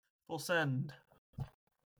Full send.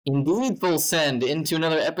 Indeed, full send into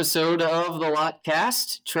another episode of the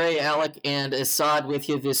Lotcast. Trey, Alec, and Essad with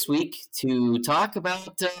you this week to talk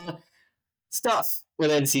about stuff with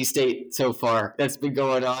NC State so far that's been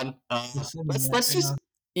going on. Let's just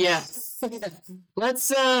let's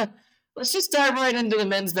just dive right into the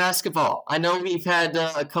men's basketball. I know we've had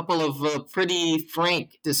a couple of pretty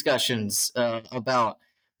frank discussions about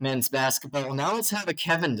men's basketball. Now let's have a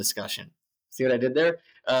Kevin discussion. See what I did there?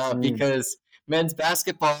 Because men's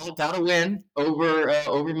basketball got a win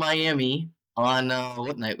over Miami on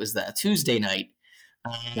what night was that? Tuesday night,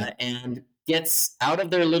 and gets out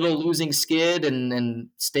of their little losing skid and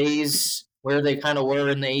stays where they kind of were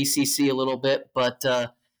in the ACC a little bit. But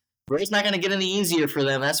it's not going to get any easier for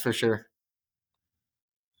them, that's for sure.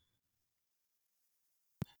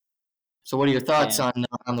 So, what are your thoughts on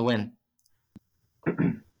the win?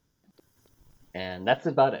 And that's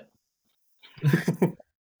about it.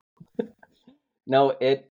 No,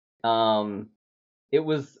 it's a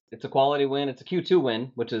quality win. It's a Q2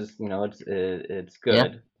 win, which is, it's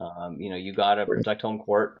good. Yeah. You got to protect home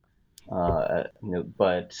court.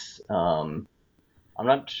 But I'm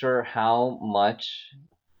not sure how much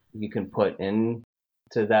you can put into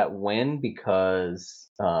that win because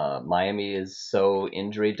Miami is so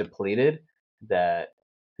injury depleted that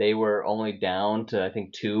they were only down to, I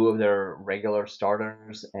think, 2 of their regular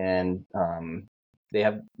starters, and they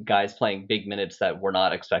have guys playing big minutes that were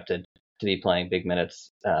not expected to be playing big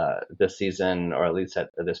minutes this season, or at least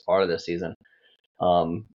at this part of this season.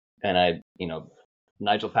 And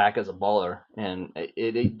Nigel Pack is a baller, and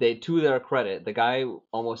they, to their credit, the guy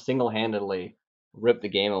almost single-handedly ripped the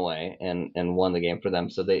game away and won the game for them.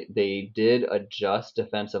 So they did adjust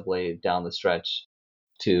defensively down the stretch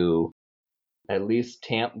to at least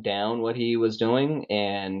tamp down what he was doing,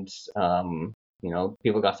 and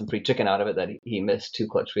people got some free chicken out of it that he missed 2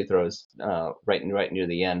 clutch free throws right near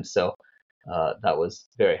the end. So that was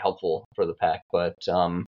very helpful for the Pack. But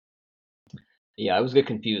I was a bit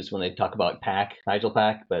confused when they talk about Nigel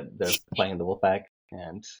Pack, but they're playing the Wolfpack.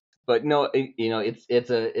 But no, it's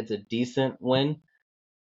a decent win.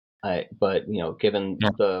 But given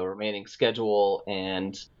the remaining schedule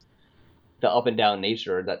and the up and down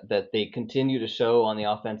nature that they continue to show on the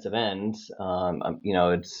offensive end,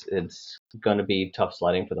 it's going to be tough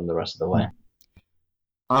sledding for them the rest of the way.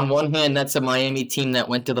 On one hand, that's a Miami team that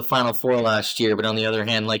went to the Final Four last year, but on the other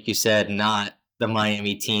hand, like you said, not the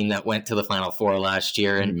Miami team that went to the Final Four last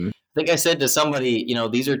year. And I think I said to somebody,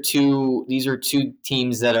 these are two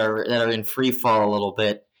teams that are in free fall a little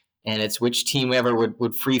bit, and it's which team ever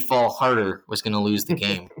would free fall harder was going to lose the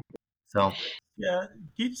game. So. Yeah,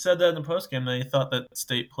 he said that in the postgame that he thought that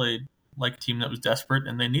State played like a team that was desperate,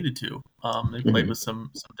 and they needed to. They played with some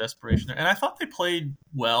desperation there. And I thought they played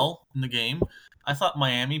well in the game. I thought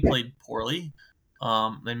Miami played poorly.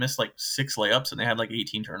 They missed like 6 layups, and they had like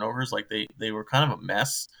 18 turnovers. Like they were kind of a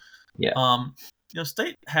mess. Yeah.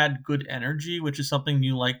 State had good energy, which is something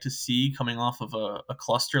you like to see coming off of a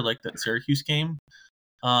cluster like that Syracuse game.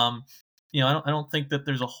 I don't think that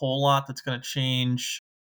there's a whole lot that's going to change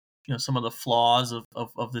some of the flaws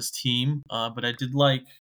of this team. But I did like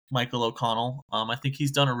Michael O'Connell. I think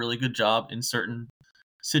he's done a really good job in certain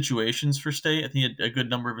situations for State. I think he had a good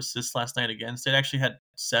number of assists last night again. State actually had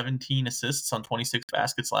 17 assists on 26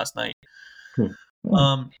 baskets last night.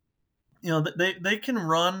 They can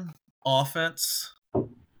run offense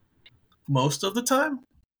most of the time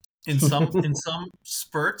in some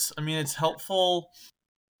spurts. I mean, it's helpful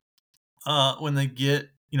when they get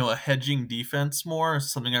a hedging defense more.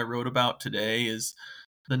 Something I wrote about today is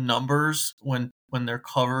the numbers when they're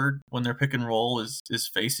covered, when their pick and roll is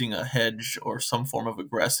facing a hedge or some form of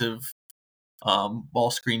aggressive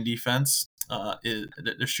ball screen defense.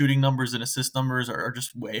 The shooting numbers and assist numbers are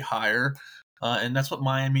just way higher. And that's what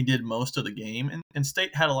Miami did most of the game. And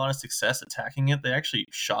State had a lot of success attacking it. They actually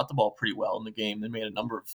shot the ball pretty well in the game. They made a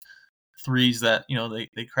number of threes that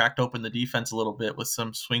they cracked open the defense a little bit with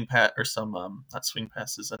some swing or some not swing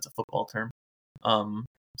passes, that's a football term,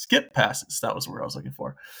 skip passes, that was the word I was looking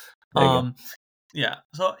for. So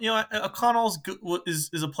O'Connell's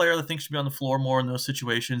is a player that I think should be on the floor more in those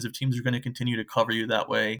situations if teams are going to continue to cover you that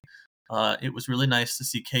way. It was really nice to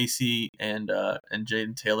see Casey and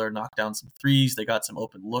Jaden Taylor knock down some threes. They got some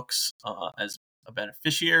open looks as a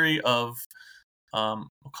beneficiary of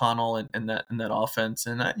O'Connell and that offense,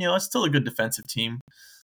 and it's still a good defensive team.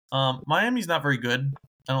 Miami's not very good,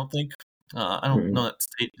 I don't think. I don't know that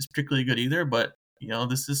State is particularly good either, but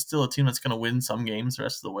this is still a team that's going to win some games the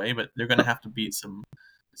rest of the way. But they're going to have to beat some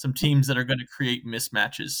teams that are going to create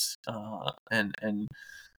mismatches, and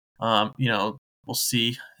we'll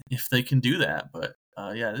see if they can do that. But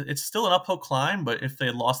yeah, it's still an uphill climb, but if they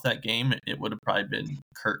had lost that game, it would have probably been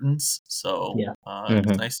curtains. So Yeah.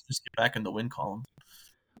 it's nice to just get back in the win column.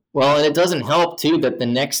 Well, and it doesn't help, too, that the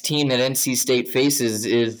next team that NC State faces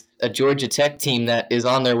is a Georgia Tech team that is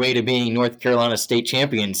on their way to being North Carolina State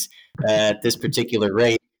champions at this particular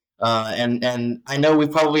rate. And I know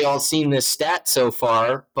we've probably all seen this stat so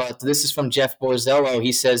far, but this is from Jeff Borzello.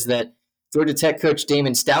 He says that Georgia Tech coach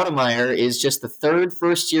Damon Stoudemire is just the third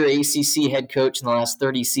first-year ACC head coach in the last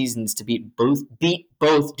 30 seasons to beat both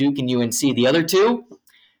Duke and UNC. The other two,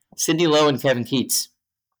 Sidney Lowe and Kevin Keats.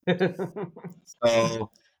 So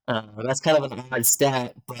that's kind of an odd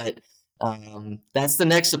stat, but that's the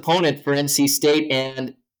next opponent for NC State,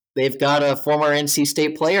 and they've got a former NC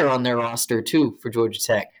State player on their roster too for Georgia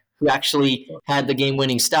Tech, who actually had the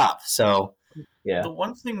game-winning stop. So, yeah, the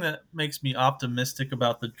one thing that makes me optimistic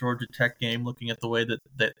about the Georgia Tech game, looking at the way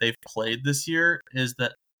that they've played this year, is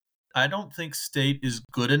that I don't think State is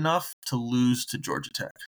good enough to lose to Georgia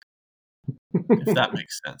Tech. If that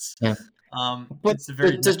makes sense. Yeah. But it's a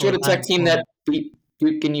very does Georgia Tech team that beat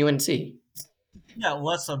Duke and UNC? Yeah, well,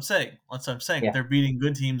 that's what I'm saying. Yeah. They're beating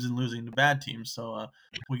good teams and losing to bad teams, so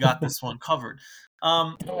we got this one covered.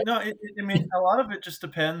 I mean, a lot of it just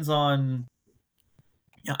depends on.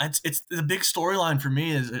 It's the big storyline for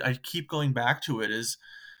me is I keep going back to it is,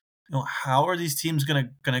 how are these teams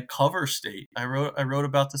gonna cover State? I wrote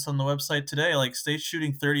about this on the website today. Like State's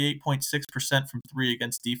shooting 38.6% from three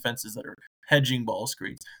against defenses that are hedging ball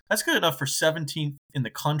screens. That's good enough for 17th in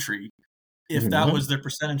the country. If that was their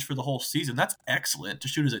percentage for the whole season, that's excellent to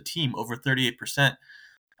shoot as a team over 38%. All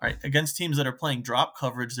right, against teams that are playing drop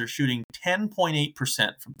coverage, they're shooting 10.8%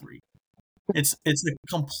 from three. It's a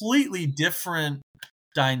completely different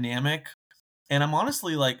dynamic, and I'm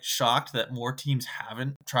honestly shocked that more teams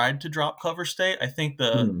haven't tried to drop cover State. I think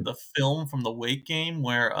the film from the Wake game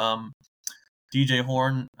where DJ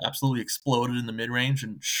Horn absolutely exploded in the mid-range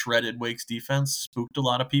and shredded Wake's defense spooked a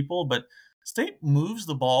lot of people, but State moves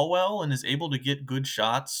the ball well and is able to get good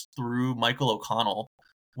shots through Michael O'Connell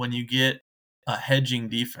when you get a hedging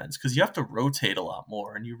defense, because you have to rotate a lot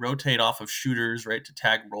more, and you rotate off of shooters, right, to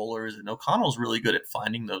tag rollers, and O'Connell's really good at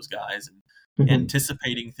finding those guys and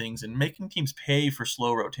anticipating things and making teams pay for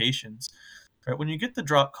slow rotations. Right? When you get the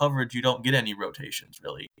drop coverage, you don't get any rotations,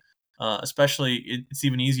 really. Especially, it's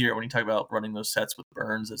even easier when you talk about running those sets with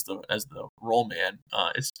Burns as the roll man.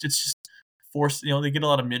 It's just forced. They get a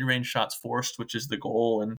lot of mid-range shots forced, which is the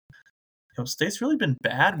goal. And State's really been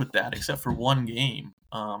bad with that, except for one game.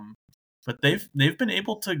 But they've been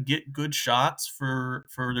able to get good shots for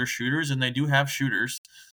their shooters, and they do have shooters.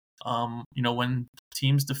 When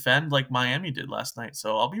teams defend like Miami did last night.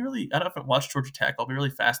 So I haven't watched Georgia Tech. I'll be really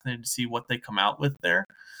fascinated to see what they come out with there.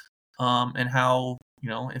 And how,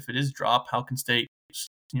 if it is drop, how can State,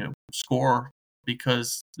 score,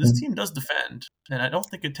 because this team does defend, and I don't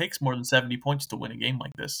think it takes more than 70 points to win a game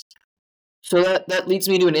like this. So that leads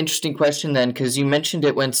me to an interesting question then, because you mentioned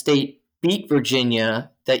it when State beat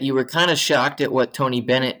Virginia, that you were kind of shocked at what Tony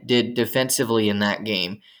Bennett did defensively in that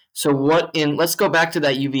game. So let's go back to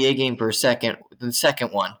that UVA game for a second, the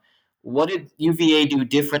second one. What did UVA do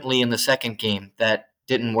differently in the second game that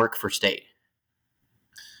didn't work for State?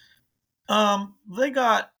 They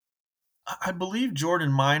got, I believe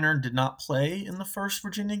Jordan Minor did not play in the first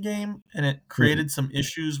Virginia game, and it created some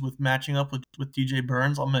issues with matching up with DJ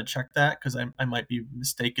Burns. I'm going to check that because I might be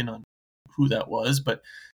mistaken on who that was, but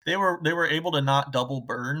they were able to not double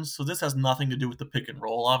Burns. So this has nothing to do with the pick and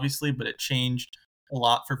roll, obviously, but it changed a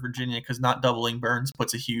lot for Virginia because not doubling Burns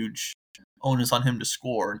puts a huge onus on him to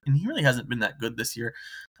score, and he really hasn't been that good this year.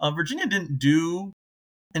 Virginia didn't do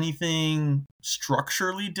anything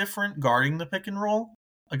structurally different guarding the pick and roll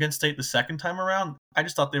against State the second time around. I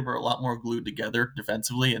just thought they were a lot more glued together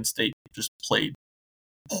defensively, and State just played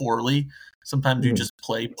poorly. Sometimes you just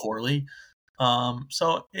play poorly.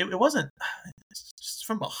 So it wasn't,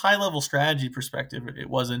 from a high-level strategy perspective, it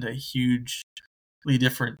wasn't a hugely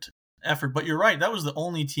different effort. But you're right, that was the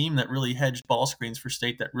only team that really hedged ball screens for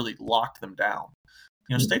State that really locked them down.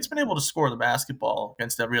 State's been able to score the basketball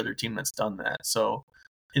against every other team that's done that. So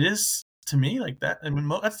it is, to me, like that. I mean,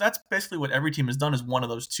 that's basically what every team has done, is one of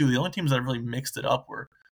those two. The only teams that have really mixed it up were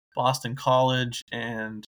Boston College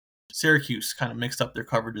and Syracuse. Kind of mixed up their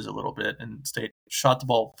coverages a little bit, and State shot the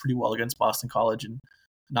ball pretty well against Boston College and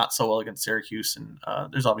not so well against Syracuse. And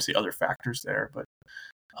there's obviously other factors there, but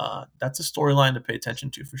that's a storyline to pay attention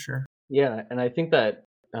to for sure. Yeah, and I think that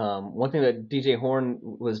one thing that DJ Horn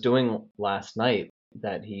was doing last night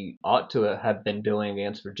that he ought to have been doing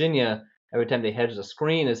against Virginia every time they hedged the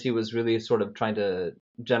screen is he was really sort of trying to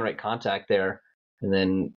generate contact there and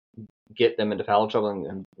then get them into foul trouble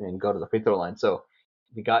and go to the free throw line. So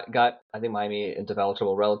we got I think Miami into foul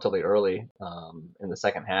trouble relatively early in the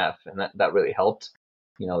second half, and that really helped,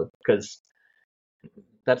 because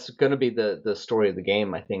that's going to be the story of the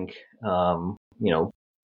game. I think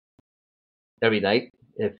every night,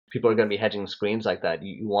 if people are going to be hedging screens like that,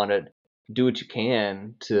 you want to do what you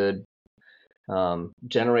can to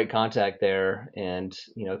generate contact there, and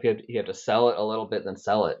if you have to sell it a little bit, then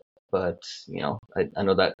sell it. But I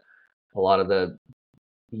know that a lot of the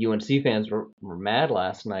UNC fans were mad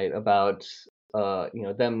last night about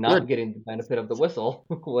them not getting the benefit of the whistle,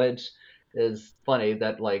 which is funny.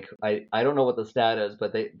 That like I don't know what the stat is,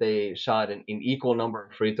 but they shot an equal number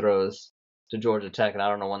of free throws to Georgia Tech, and I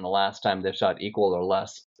don't know when the last time they've shot equal or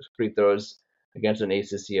less free throws against an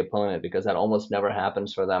ACC opponent, because that almost never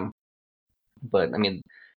happens for them. But I mean,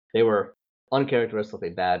 they were uncharacteristically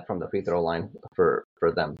bad from the free throw line for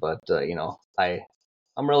them. But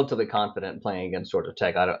I'm relatively confident playing against Georgia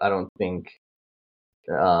Tech. I don't think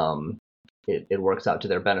it works out to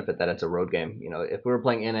their benefit that it's a road game. If we were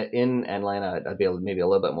playing in Atlanta, I'd be maybe a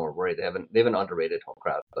little bit more worried. They have an underrated home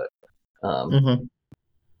crowd, but I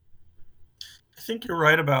think you're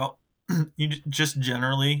right about just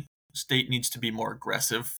generally State needs to be more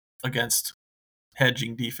aggressive against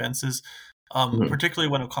hedging defenses.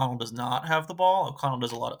 Particularly when O'Connell does not have the ball. O'Connell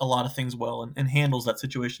does a lot of things well and handles that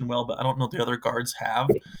situation well, but I don't know if the other guards have.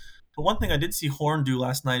 But one thing I did see Horn do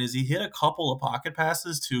last night is he hit a couple of pocket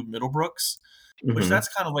passes to Middlebrooks, which that's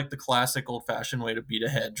kind of like the classic old-fashioned way to beat a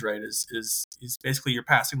hedge, right? Is basically you're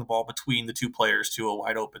passing the ball between the two players to a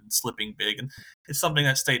wide open slipping big, and it's something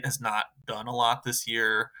that State has not done a lot this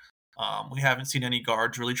year. We haven't seen any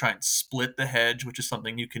guards really try and split the hedge, which is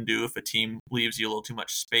something you can do if a team leaves you a little too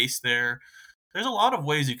much space there. There's a lot of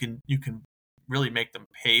ways you can really make them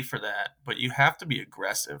pay for that, but you have to be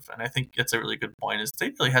aggressive. And I think that's a really good point. Is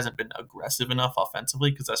State really hasn't been aggressive enough offensively,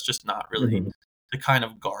 because that's just not really the kind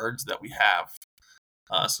of guards that we have.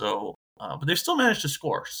 But they've still managed to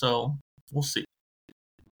score, so we'll see.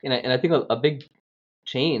 And I think a big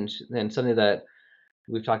change, and something that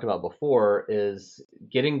we've talked about before, is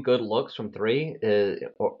getting good looks from three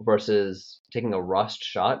versus taking a rushed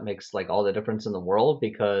shot makes like all the difference in the world,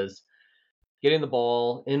 because getting the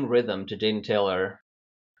ball in rhythm to Jaden Taylor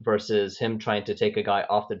versus him trying to take a guy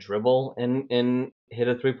off the dribble and hit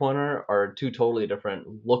a three-pointer are two totally different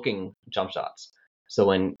looking jump shots. So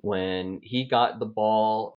when he got the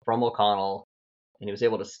ball from O'Connell and he was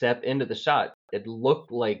able to step into the shot, it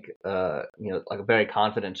looked like like a very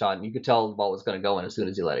confident shot, and you could tell the ball was going to go in as soon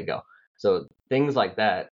as he let it go. So things like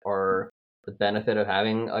that are the benefit of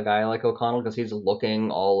having a guy like O'Connell, because he's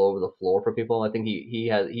looking all over the floor for people. I think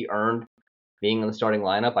he earned being in the starting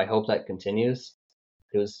lineup. I hope that continues.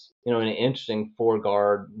 It was an interesting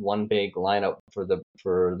 4-guard, 1 big lineup for the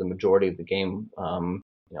majority of the game.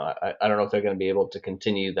 I don't know if they're going to be able to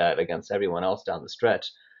continue that against everyone else down the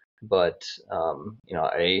stretch, but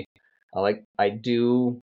I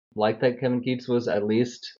do like that Kevin Keats was at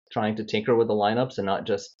least trying to tinker with the lineups and not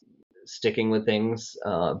just sticking with things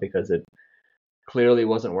because it clearly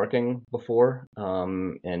wasn't working before.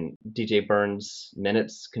 And DJ Burns'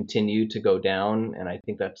 minutes continue to go down, and I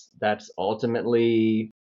think that's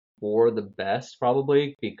ultimately for the best,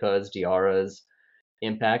 probably, because Diarra's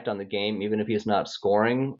impact on the game, even if he's not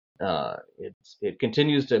scoring, it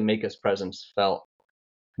continues to make his presence felt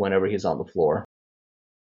whenever he's on the floor.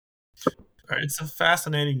 All right, it's a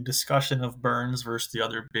fascinating discussion of Burns versus the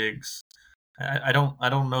other bigs. I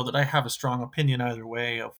don't know that I have a strong opinion either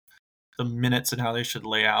way of the minutes and how they should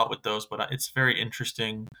lay out with those, but it's a very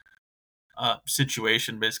interesting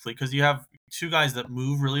situation, basically, because you have two guys that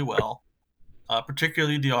move really well,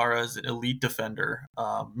 particularly Diarra is an elite defender.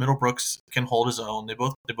 Middlebrooks can hold his own. They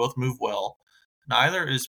both move well. Neither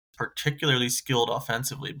is particularly skilled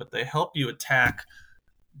offensively, but they help you attack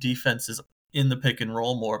defenses in the pick and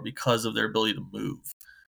roll more because of their ability to move.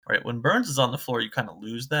 Right? When Burns is on the floor, you kind of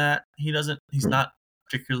lose that. He's not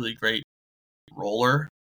particularly great roller.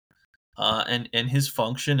 And his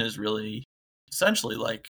function is really essentially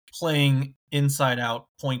like playing inside out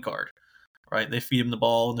point guard, right? They feed him the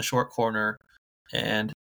ball in the short corner,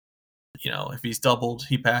 and if he's doubled,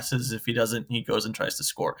 he passes. If he doesn't, he goes and tries to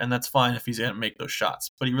score, and that's fine if he's going to make those shots.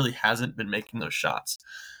 But he really hasn't been making those shots.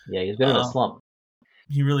 Yeah, he's been in a slump.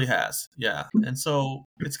 He really has, yeah. And so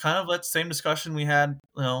it's kind of that same discussion we had,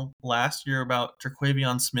 last year about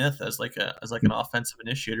Terquavion Smith as like an offensive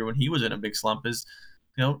initiator when he was in a big slump. Is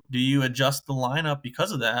do you adjust the lineup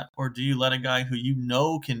because of that, or do you let a guy who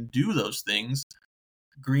can do those things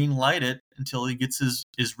green light it until he gets his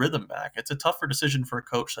rhythm back? It's a tougher decision for a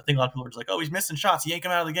coach. I think a lot of people are just like, oh, he's missing shots, he ain't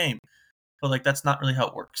come out of the game. But like that's not really how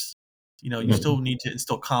it works. you still need to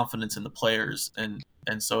instill confidence in the players, and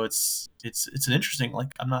so it's an interesting.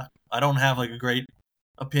 Like I don't have like a great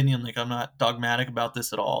opinion. Like I'm not dogmatic about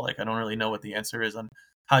this at all. Like I don't really know what the answer is on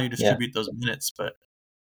how you distribute those minutes, but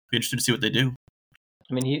be interested to see what they do.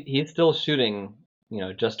 I mean, he's still shooting,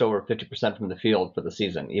 just over 50% from the field for the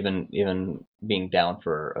season, even being down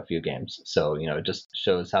for a few games. So, it just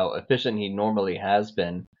shows how efficient he normally has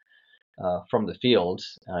been from the field.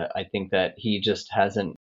 I think that he just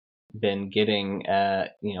hasn't been getting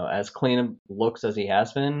as clean looks as he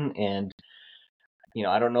has been, and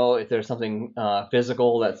I don't know if there's something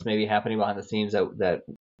physical that's maybe happening behind the scenes that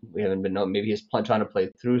we haven't been known. Maybe he's trying to play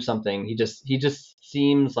through something. He just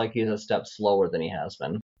seems like he's a step slower than he has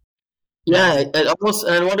been. Yeah,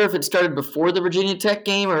 I wonder if it started before the Virginia Tech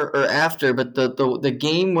game or after. But the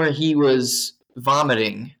game where he was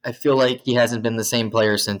vomiting, I feel like he hasn't been the same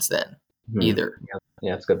player since then either.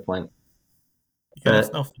 Yeah, that's a good point. Yeah,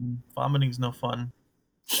 it's no fun. Vomiting's no fun.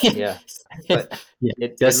 Yeah, but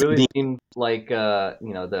it really seems like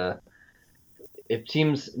if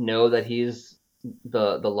teams know that he's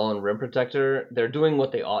the lone rim protector, they're doing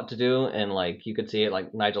what they ought to do, and like you could see it,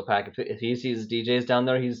 like Nigel Pack, if he sees DJs down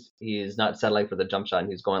there, he's not settling for the jump shot, and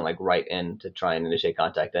he's going like right in to try and initiate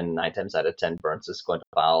contact, and 9 times out of 10 Burns is going to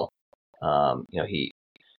foul. He,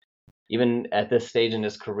 even at this stage in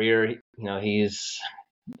his career, he's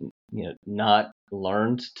not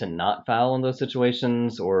learned to not foul in those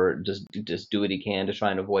situations, or just do what he can to try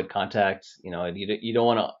and avoid contact. You don't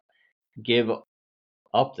want to give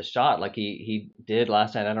up the shot like he did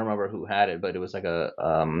last night. I don't remember who had it, but it was like a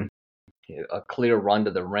clear run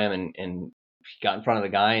to the rim, and he got in front of the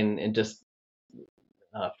guy and just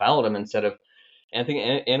fouled him instead of. And I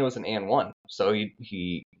think and it was an and one, so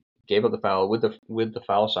he gave up the foul with the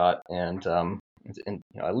foul shot, and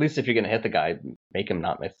at least if you're gonna hit the guy, make him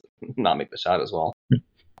not make the shot as well. If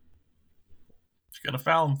you're gonna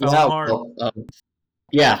foul him hard.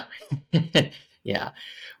 Yeah. Yeah.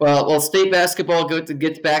 Well, state basketball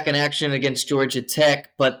gets back in action against Georgia Tech,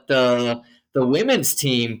 but the women's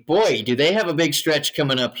team, boy, do they have a big stretch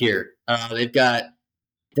coming up here. They've got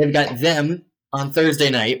them on Thursday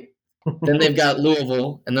night, then they've got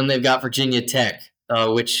Louisville, and then they've got Virginia Tech,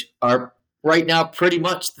 which are right now pretty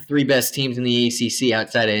much the 3 best teams in the ACC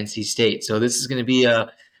outside of NC State. So this is going to be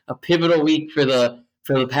a pivotal week for the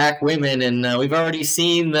Pac women, and we've already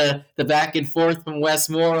seen the back and forth from Wes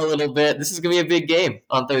Moore a little bit. This is going to be a big game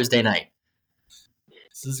on Thursday night.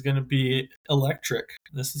 This is going to be electric.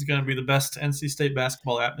 This is going to be the best NC State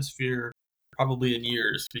basketball atmosphere probably in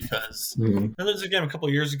years, because there was a game a couple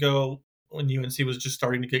of years ago when UNC was just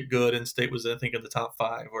starting to get good and State was, I think, in the top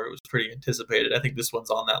 5, where it was pretty anticipated. I think this one's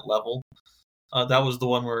on that level. That was the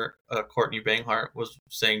one where Courtney Banghart was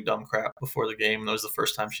saying dumb crap before the game, and that was the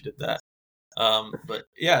first time she did that. But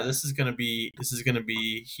yeah, this is gonna be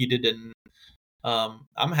heated, and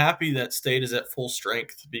I'm happy that State is at full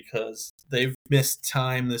strength, because they've missed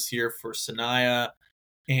time this year for Sanaya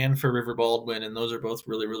and for River Baldwin, and those are both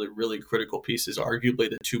really, really, really critical pieces. Arguably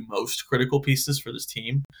the 2 most critical pieces for this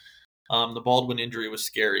team. The Baldwin injury was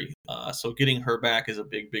scary, so getting her back is a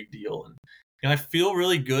big, big deal, and I feel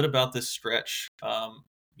really good about this stretch.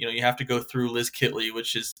 You have to go through Liz Kitley,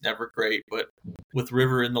 which is never great, but with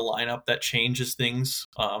River in the lineup, that changes things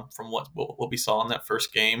from what we saw in that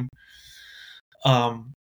first game.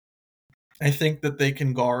 I think that they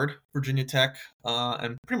can guard Virginia Tech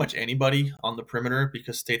and pretty much anybody on the perimeter,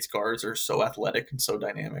 because State's guards are so athletic and so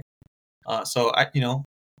dynamic. So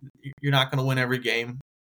you're not going to win every game.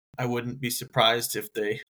 I wouldn't be surprised if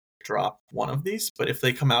they drop one of these, but if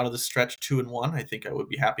they come out of the stretch 2-1, I think I would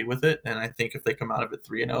be happy with it. And I think if they come out of it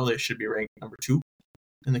 3-0, they should be ranked number 2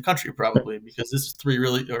 in the country, probably, because this is 3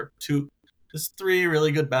 really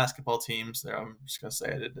good basketball teams there. I'm just gonna say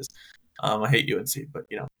it is. I hate UNC, but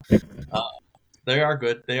they are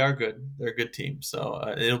good. They're a good team.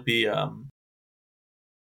 So it'll be an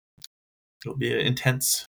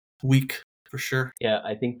intense week for sure. Yeah,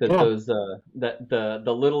 I think that those the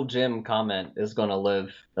little Jim comment is going to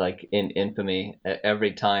live like in infamy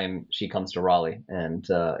every time she comes to Raleigh, and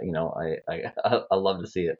I love to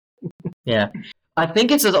see it. Yeah, I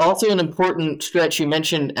think it's also an important stretch. You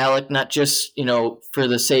mentioned, Alec, not just for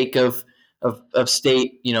the sake of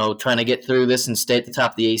State, trying to get through this and stay at the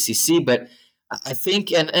top of the ACC, but I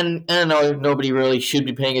think, and I know nobody really should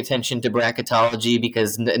be paying attention to bracketology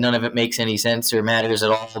because none of it makes any sense or matters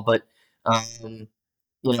at all, but those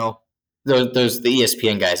the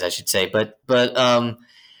ESPN guys, I should say, but they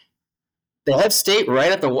have State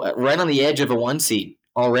right on the edge of a 1 seed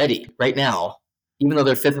already right now, even though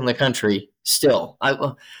they're 5th in the country. Still, let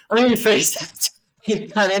me rephrase that.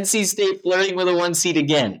 You've got NC State flirting with a 1 seed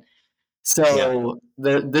again. So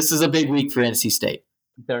this is a big week for NC State.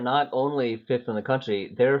 They're not only fifth in the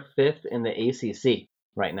country, they're fifth in the ACC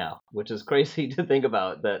right now, which is crazy to think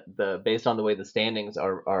about. That based on the way the standings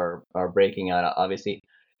are breaking out, obviously,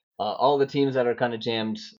 all the teams that are kind of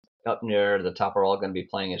jammed up near the top are all going to be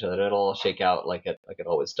playing each other. It'll all shake out like it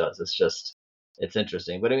always does. It's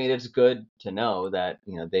interesting, but I mean, it's good to know that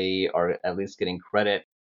they are at least getting credit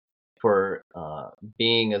for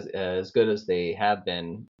being as good as they have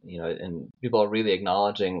been, and people are really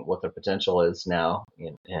acknowledging what their potential is now.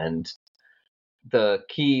 And the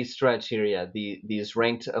key stretch here, these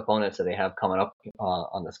ranked opponents that they have coming up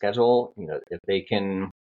on the schedule, if they can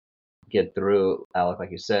get through, Alec,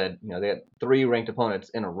 like you said, they had 3 ranked opponents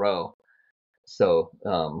in a row. So,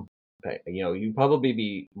 you'd probably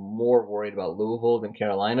be more worried about Louisville than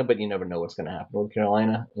Carolina, but you never know what's going to happen with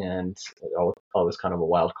Carolina, and always kind of a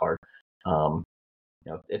wild card.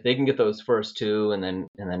 If they can get those first 2 and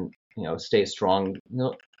then stay strong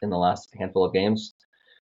in the last handful of games,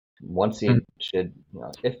 one seed should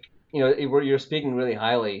if you're speaking really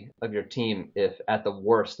highly of your team, if at the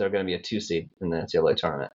worst they're going to be a 2 seed in the NCAA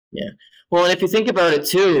tournament. Yeah. Well, and if you think about it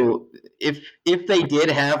too, if they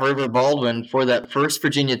did have River Baldwin for that first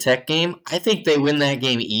Virginia Tech game, I think they win that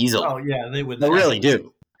game easily. Oh yeah, they would. They really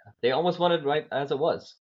do. They almost won it right as it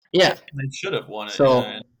was. Yeah, they should have won it. So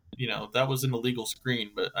that was an illegal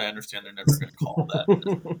screen, but I understand they're never going to call that.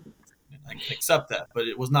 I can accept that, but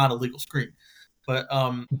it was not a legal screen. But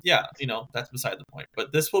that's beside the point.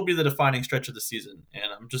 But this will be the defining stretch of the season,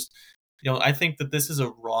 and I'm just. I think that this is a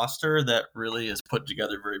roster that really is put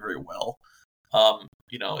together very, very well.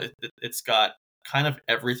 It's got kind of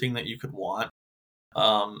everything that you could want.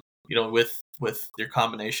 With your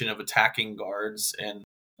combination of attacking guards and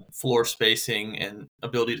floor spacing and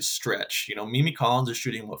ability to stretch. Mimi Collins is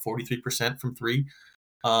shooting 43% from 3.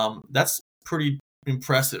 That's pretty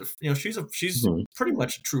impressive. She's pretty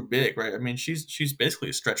much a true big, right? I mean, she's basically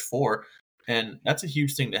a stretch 4, and that's a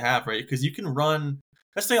huge thing to have, right? Because you can run.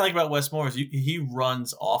 That's the thing I like about Westmore is he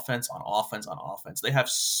runs offense on offense on offense. They have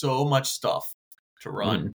so much stuff to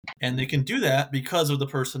run, and they can do that because of the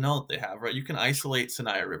personnel that they have, right? You can isolate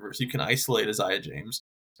Sanaya Rivers. You can isolate Isaiah James.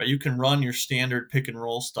 Right? You can run your standard pick and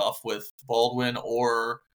roll stuff with Baldwin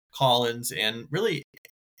or Collins and really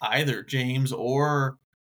either James or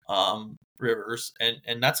Rivers,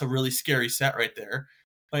 and that's a really scary set right there.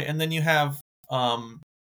 Right? And then you have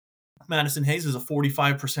Madison Hayes is a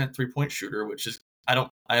 45% 3-point shooter, which is I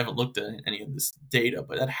haven't looked at any of this data,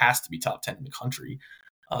 but that has to be top 10 in the country.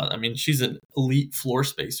 I mean, she's an elite floor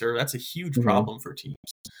spacer. That's a huge problem for teams.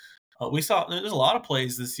 We saw there's a lot of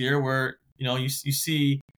plays this year where you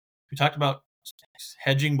see we talked about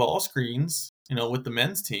hedging ball screens, with the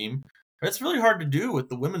men's team. But it's really hard to do with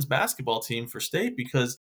the women's basketball team for State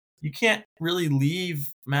because you can't really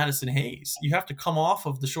leave Madison Hayes. You have to come off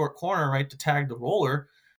of the short corner, right, to tag the roller.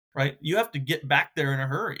 Right, you have to get back there in a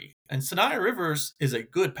hurry. And Sanaya Rivers is a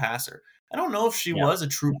good passer. I don't know if she was a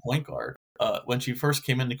true point guard when she first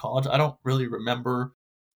came into college. I don't really remember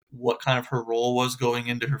what kind of her role was going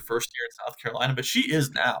into her first year in South Carolina, but she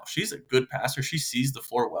is now. She's a good passer. She sees the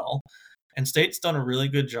floor well. And State's done a really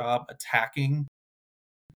good job attacking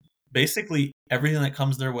basically everything that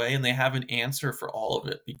comes their way, and they have an answer for all of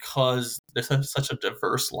it because there's such a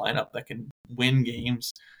diverse lineup that can win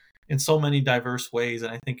games in so many diverse ways,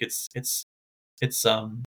 and I think it's just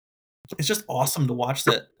awesome to watch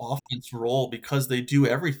that offense roll because they do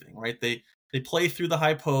everything right. They play through the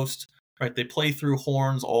high post, right? They play through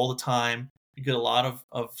horns all the time. You get a lot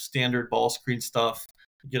of standard ball screen stuff.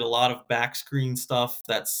 You get a lot of back screen stuff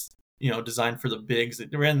that's designed for the bigs.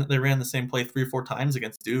 They ran the same play 3 or 4 times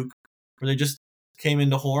against Duke, where they just came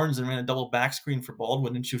into horns and ran a double back screen for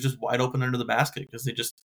Baldwin, and she was just wide open under the basket because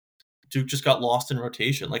Duke just got lost in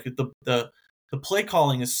rotation. Like the play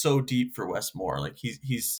calling is so deep for Westmore. Like he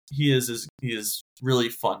is really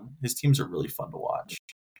fun. His teams are really fun to watch.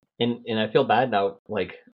 And I feel bad now,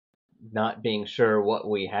 like not being sure what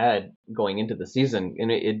we had going into the season,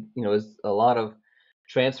 and it was a lot of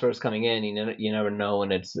transfers coming in. You never know,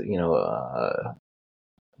 and it's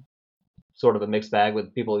sort of a mixed bag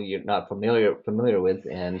with people you're not familiar with,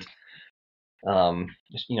 and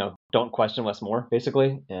don't question Westmore,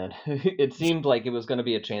 basically. And it seemed like it was going to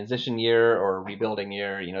be a transition year or a rebuilding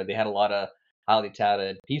year. They had a lot of highly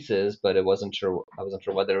touted pieces, but I wasn't sure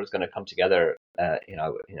whether it was going to come together.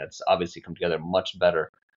 It's obviously come together much better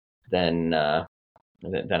than I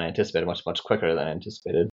anticipated, much quicker than I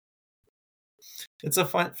anticipated. It's a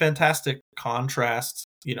fantastic contrast.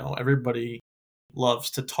 Everybody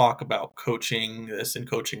loves to talk about coaching this and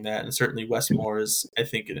coaching that, and certainly Westmore is, I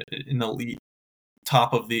think, an elite,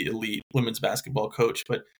 top of the elite women's basketball coach.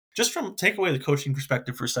 But just from take away the coaching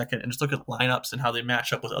perspective for a second and just look at lineups and how they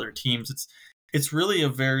match up with other teams, it's really a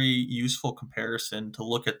very useful comparison to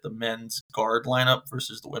look at the men's guard lineup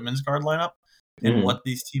versus the women's guard lineup and what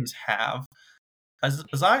these teams have. As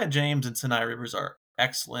Isaiah James and Sinai Rivers are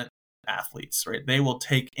excellent athletes, right? They will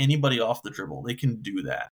take anybody off the dribble. They can do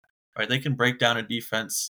that, right? They can break down a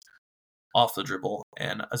defense off the dribble.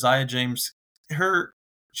 And Isaiah James,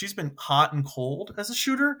 she's been hot and cold as a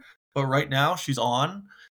shooter, but right now she's on.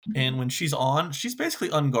 And when she's on, she's basically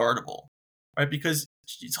unguardable, right? Because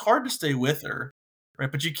it's hard to stay with her,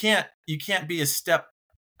 right? But you can't be a step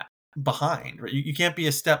behind, right? You can't be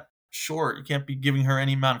a step short. You can't be giving her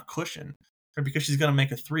any amount of cushion, right? Because she's going to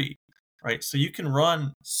make a three, right? So you can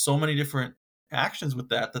run so many different actions with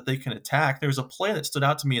that they can attack. There was a play that stood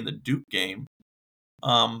out to me in the Duke game.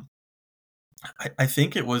 I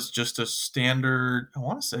think it was just a standard. I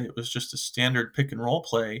want to say it was just a standard pick and roll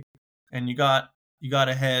play, and you got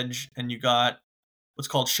a hedge, and you got what's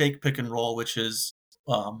called shake pick and roll, which is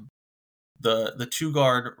the two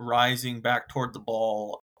guard rising back toward the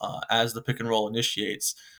ball as the pick and roll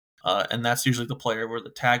initiates, and that's usually the player where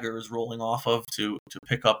the tagger is rolling off of to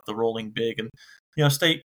pick up the rolling big. And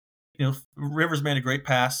State, Rivers made a great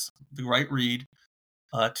pass, the right read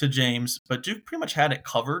to James, but Duke pretty much had it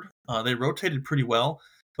covered. They rotated pretty well,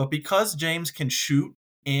 but because James can shoot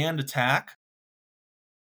and attack,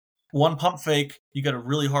 one pump fake, you got a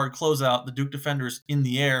really hard closeout. The Duke defender's in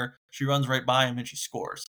the air. She runs right by him and she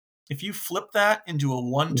scores. If you flip that into a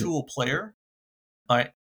one-tool player, all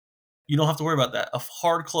right, you don't have to worry about that. A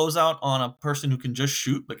hard closeout on a person who can just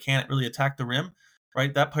shoot but can't really attack the rim,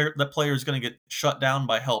 right? That player is going to get shut down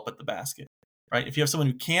by help at the basket, right? If you have someone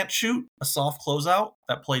who can't shoot, a soft closeout,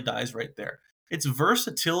 that play dies right there. It's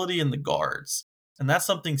versatility in the guards. And that's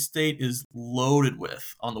something State is loaded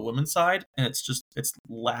with on the women's side, and it's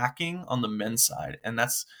lacking on the men's side. And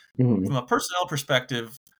that's, from a personnel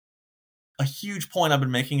perspective, a huge point I've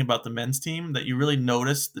been making about the men's team, that you really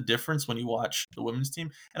notice the difference when you watch the women's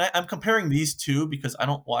team. And I'm comparing these two because I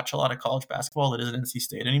don't watch a lot of college basketball that isn't NC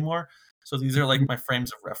State anymore. So these are like my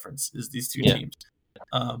frames of reference, is these two teams.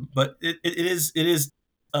 But it is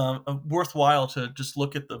worthwhile to just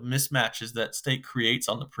look at the mismatches that State creates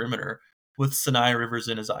on the perimeter with Sinai Rivers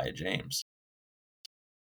and Isaiah James.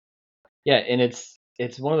 Yeah, and it's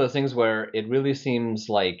one of those things where it really seems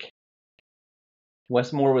like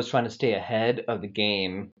Westmore was trying to stay ahead of the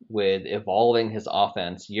game with evolving his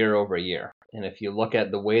offense year over year. And if you look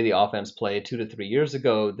at the way the offense played 2 to 3 years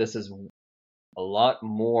ago, this is a lot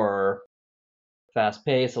more fast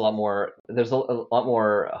paced, there's a lot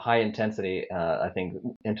more high intensity, I think,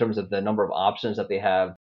 in terms of the number of options that they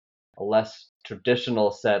have, less traditional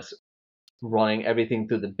sets running everything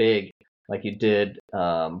through the big like you did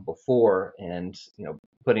before, and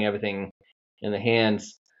putting everything in the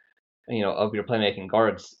hands of your playmaking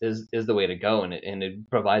guards is the way to go, and it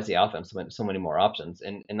provides the offense so many more options.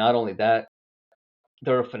 And not only that,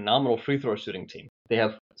 they're a phenomenal free throw shooting team. They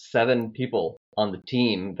have 7 people on the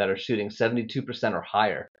team that are shooting 72% or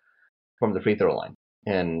higher from the free throw line,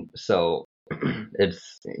 and so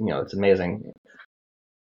it's amazing.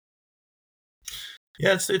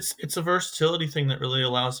 Yeah, it's a versatility thing that really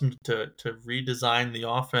allows them to redesign the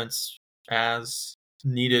offense as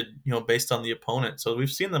needed, based on the opponent. So we've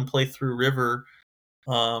seen them play through River,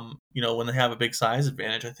 when they have a big size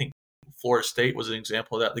advantage. I think Florida State was an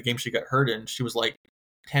example of that. The game she got hurt in, she was like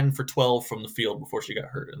 10 for 12 from the field before she got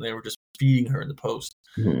hurt, and they were just feeding her in the post.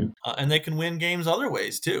 And they can win games other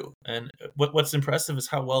ways too. And what's impressive is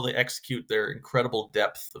how well they execute their incredible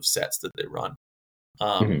depth of sets that they run.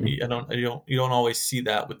 You don't always see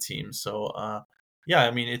that with teams. So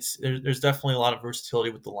I mean, there's definitely a lot of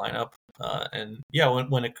versatility with the lineup. And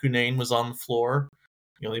when Akunane was on the floor,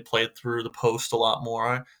 they played through the post a lot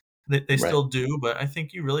more. They still do, but I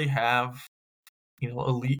think you really have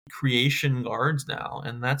elite creation guards now,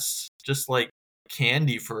 and that's just like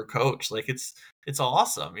candy for a coach. Like it's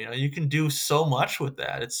awesome. You can do so much with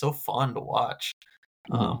that. It's so fun to watch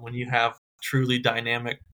when you have truly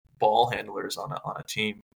dynamic ball handlers on a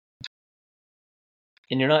team.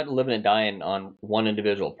 And you're not living and dying on one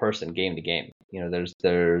individual person game to game.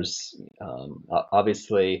 There's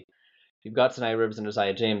obviously you've got Sinai Rivers and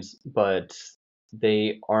Isaiah James, but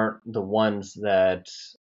they aren't the ones that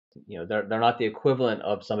they're not the equivalent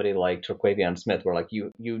of somebody like Terquavion Smith, where like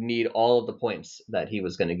you need all of the points that he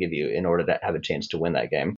was going to give you in order to have a chance to win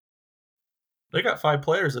that game. They got 5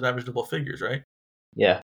 players that average double figures, right?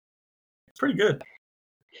 Yeah, pretty good.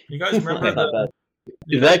 You guys remember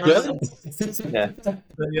Is that good? Yeah.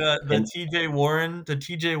 The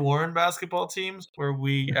TJ Warren basketball teams where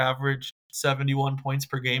we averaged 71 points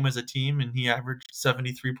per game as a team, and he averaged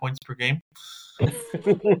 73 points per game.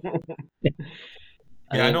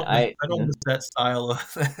 I don't miss that style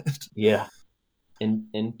of that. Yeah.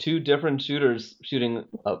 In two different shooters shooting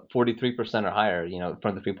 43% or higher,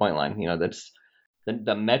 from the 3-point line, that's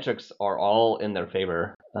the metrics are all in their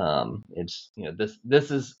favor. It's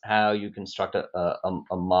this is how you construct a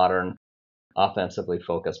modern offensively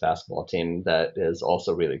focused basketball team that is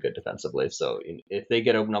also really good defensively. So if they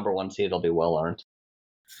get a number 1 seed, it'll be well earned.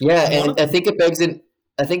 Yeah, and I think it begs an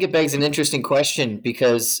interesting question,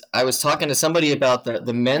 because I was talking to somebody about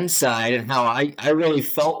the men's side and how I really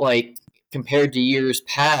felt like, compared to years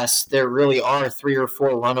past, there really are 3 or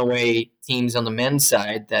 4 runaway teams on the men's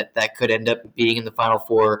side that could end up being in the Final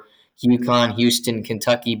Four. UConn, Houston,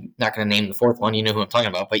 Kentucky. Not going to name the 4th one. You know who I'm talking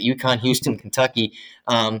about. But UConn, Houston, Kentucky,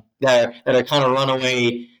 that are kind of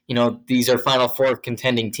runaway. These are Final Four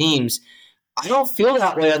contending teams. I don't feel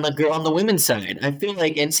that way on the women's side. I feel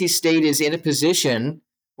like NC State is in a position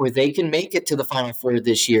where they can make it to the Final Four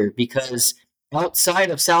this year, because outside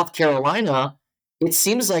of South Carolina, it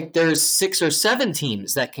seems like there's 6 or 7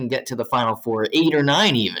 teams that can get to the Final Four, 8 or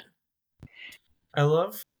 9 even. I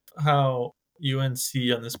love how UNC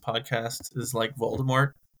on this podcast is like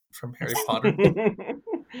Voldemort from Harry Potter.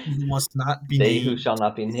 Who must not be they named. who shall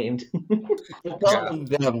not be named.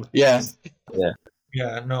 Yeah.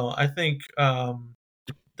 Yeah, no, I think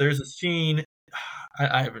there's a scene.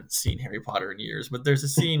 I haven't seen Harry Potter in years, but there's a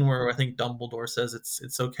scene where I think Dumbledore says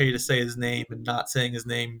it's okay to say his name, and not saying his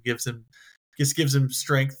name gives him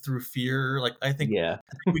strength through fear. Like I think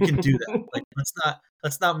we can do that. Like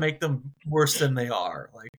let's not make them worse than they are.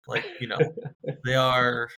 Like they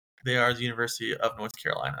are the University of North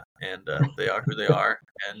Carolina, and they are who they are.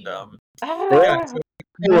 And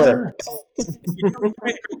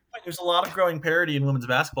there's a lot of growing parity in women's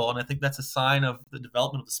basketball, and I think that's a sign of the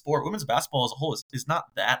development of the sport. Women's basketball as a whole is not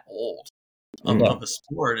that old of a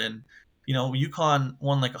sport, and UConn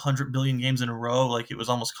won like 100 billion games in a row. Like it was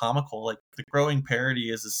almost comical. Like the growing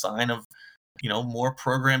parity is a sign of more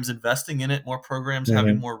programs investing in it, more programs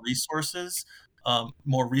having more resources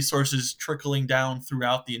trickling down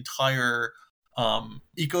throughout the entire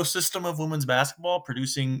ecosystem of women's basketball,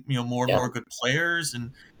 producing more and more good players,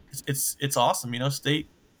 and it's awesome. State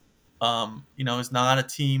is not a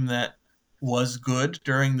team that was good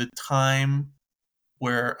during the time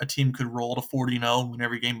where a team could roll to 40-0 and win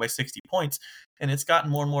every game by 60 points, and it's gotten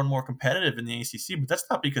more and more and more competitive in the ACC. But that's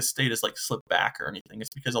not because State has like slipped back or anything. It's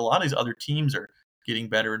because a lot of these other teams are getting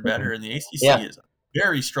better and better, and the ACC is a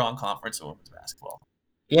very strong conference in women's basketball.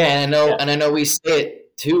 Yeah, and I know we say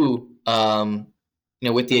it too.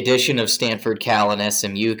 With the addition of Stanford, Cal, and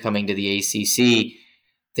SMU coming to the ACC,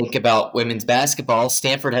 think about women's basketball.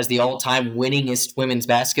 Stanford has the all-time winningest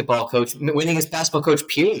basketball coach,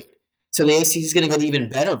 period. So the ACC is going to get even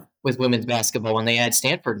better with women's basketball when they add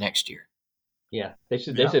Stanford next year. Yeah, they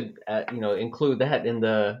should include that in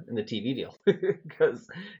the TV deal, because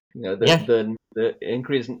the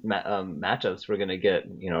increased matchups we're going to get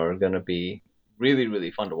are going to be really,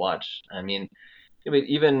 really fun to watch. I mean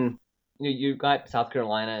even you've got South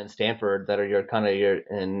Carolina and Stanford that are your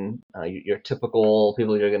typical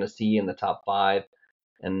people you're going to see in the top 5,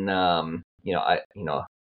 and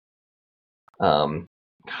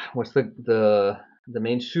what's the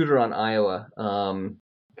main shooter on Iowa?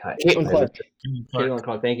 Caitlin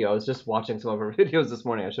Clark. Thank you. I was just watching some of her videos this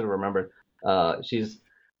morning. I should have remembered. She's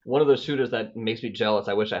one of those shooters that makes me jealous.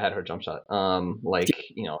 I wish I had her jump shot. If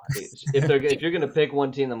you're gonna pick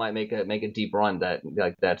one team that might make a deep run,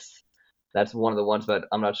 that's one of the ones. But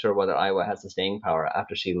I'm not sure whether Iowa has the staying power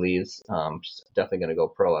after she leaves. She's definitely gonna go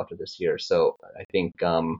pro after this year. So I think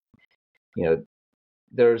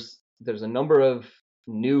there's a number of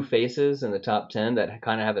new faces in the top 10 that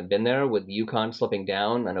kind of haven't been there, with UConn slipping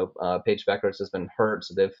down. I know Paige Beckers has been hurt,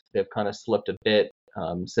 so they've kind of slipped a bit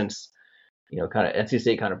since kind of NC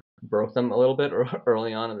State kind of broke them a little bit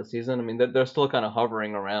early on in the season. I mean, they're still kind of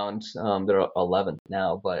hovering around. They're 11th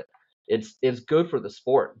now, but it's good for the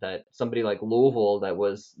sport that somebody like Louisville that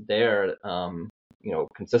was there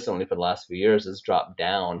consistently for the last few years has dropped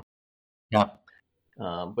down. Yeah.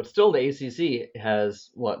 But still, the ACC has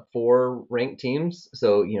 4 ranked teams.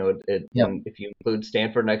 So if you include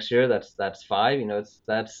Stanford next year, that's 5. It's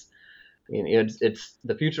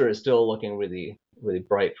the future is still looking really, really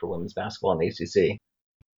bright for women's basketball in the ACC.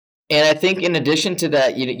 And I think in addition to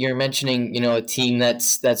that, you're mentioning a team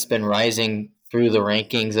that's been rising through the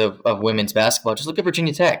rankings of women's basketball. Just look at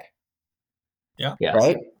Virginia Tech. Yeah. Yes.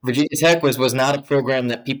 Right? Virginia Tech was not a program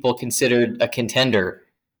that people considered a contender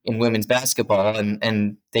in women's basketball,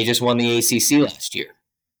 and they just won the ACC last year.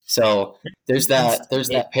 So there's that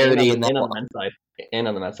parity in that and on the one. men's side. And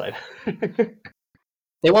on the men's side.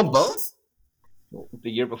 They won both?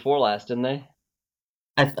 The year before last, didn't they?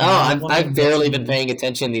 I've barely been paying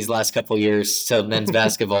attention these last couple of years to men's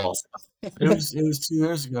basketball. It was 2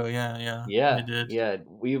 years ago. Yeah. Yeah, They did. yeah.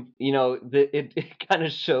 It kind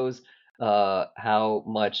of shows how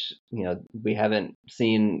much we haven't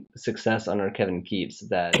seen success under Kevin Keats.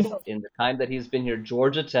 That in the time that he's been here,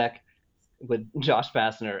 Georgia Tech with Josh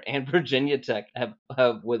Pastner and Virginia Tech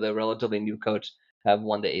have with a relatively new coach have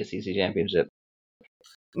won the ACC championship.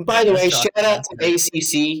 By the way, shout out to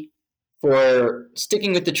ACC for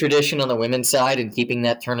sticking with the tradition on the women's side and keeping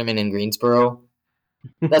that tournament in Greensboro.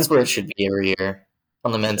 That's where it should be every year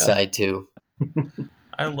on the men's side too.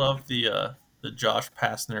 I love the Josh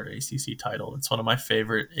Pastner ACC title. It's one of my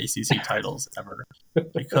favorite ACC titles ever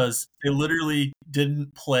because they literally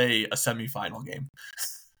didn't play a semifinal game.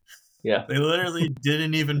 Yeah, they literally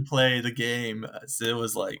didn't even play the game. So it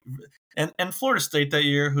was like, and Florida State that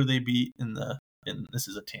year, who they beat in this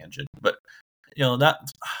is a tangent, but that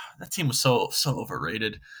team was so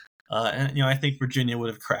overrated. And I think Virginia would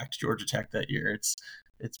have cracked Georgia Tech that year.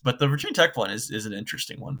 But the Virginia Tech one is an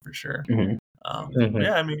interesting one for sure. Mm-hmm.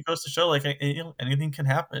 Yeah, I mean, it goes to show like anything can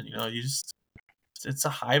happen. It's a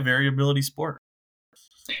high variability sport.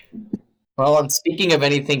 Well, and speaking of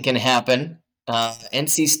anything can happen,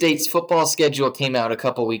 NC State's football schedule came out a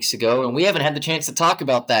couple weeks ago, and we haven't had the chance to talk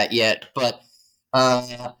about that yet. But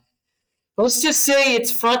let's just say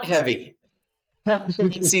it's front heavy.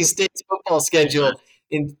 NC State's football schedule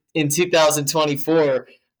in 2024.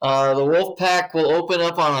 The Wolfpack will open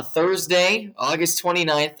up on a Thursday, August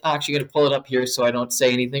 29th. I'm actually going to pull it up here so I don't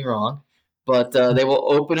say anything wrong. But they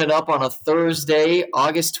will open it up on a Thursday,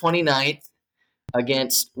 August 29th,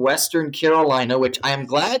 against Western Carolina, which I am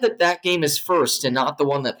glad that game is first and not the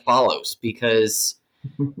one that follows because,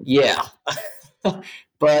 yeah.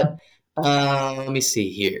 But let me see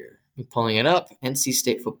here. I'm pulling it up. NC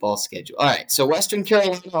State football schedule. All right, so Western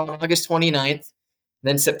Carolina on August 29th.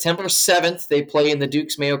 Then September 7th, they play in the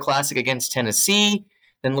Duke's Mayo Classic against Tennessee,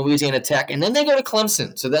 then Louisiana Tech, and then they go to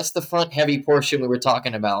Clemson. So that's the front-heavy portion we were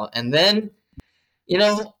talking about. And then,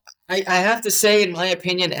 I have to say, in my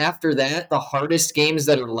opinion, after that, the hardest games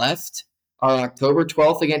that are left are October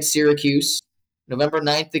 12th against Syracuse, November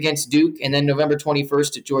 9th against Duke, and then November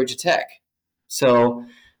 21st at Georgia Tech. So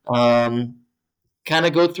kind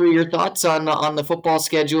of go through your thoughts on the football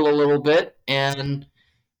schedule a little bit, and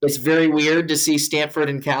it's very weird to see Stanford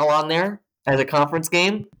and Cal on there as a conference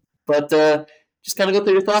game, but just kind of go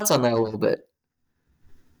through your thoughts on that a little bit.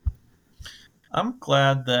 I'm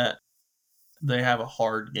glad that they have a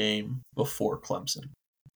hard game before Clemson,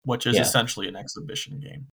 which is essentially an exhibition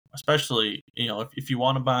game. Especially, if you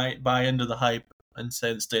want to buy into the hype and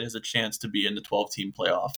say the state has a chance to be in the 12-team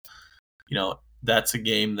playoff, that's a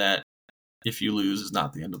game that if you lose is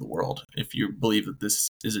not the end of the world. If you believe that this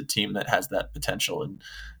is a team that has that potential, and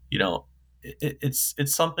it's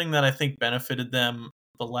something that I think benefited them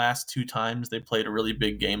the last two times they played a really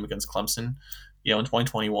big game against Clemson. In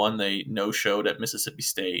 2021 they no-showed at Mississippi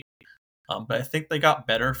State, but I think they got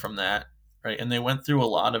better from that, right? And they went through a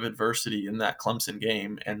lot of adversity in that Clemson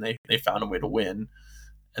game, and they found a way to win.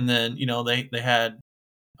 And then they had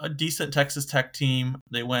a decent Texas Tech team.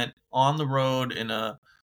 They went on the road in a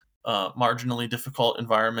marginally difficult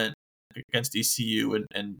environment against ECU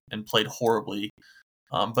and played horribly.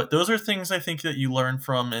 But those are things I think that you learn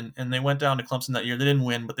from, and they went down to Clemson that year. They didn't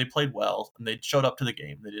win, but they played well, and they showed up to the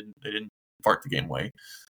game. They didn't fart the game away.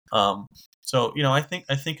 So I think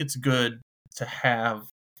it's good to have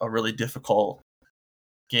a really difficult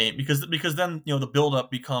game because then the build up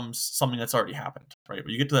becomes something that's already happened, right?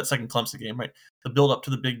 When you get to that second Clemson game, right, the build up to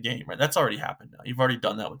the big game, right, that's already happened now. You've already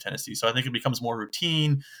done that with Tennessee, so I think it becomes more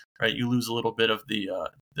routine, right? You lose a little bit of the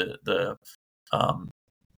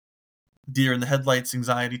deer in the headlights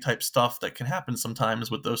anxiety type stuff that can happen sometimes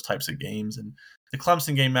with those types of games, and the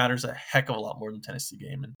Clemson game matters a heck of a lot more than the Tennessee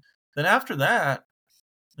game. And then after that,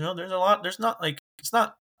 there's not like, it's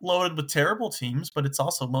not loaded with terrible teams, but it's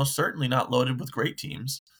also most certainly not loaded with great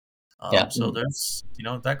teams. So there's,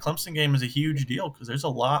 that Clemson game is a huge deal because there's a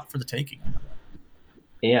lot for the taking.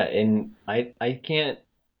 Yeah, and I can't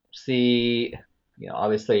see,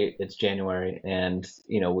 obviously it's January, and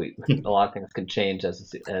a lot of things can change as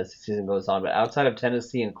the season goes on. But outside of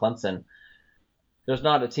Tennessee and Clemson, there's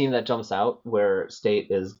not a team that jumps out where State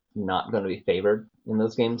is not going to be favored in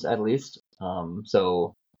those games, at least.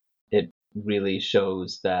 So really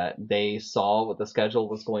shows that they saw what the schedule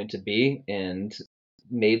was going to be and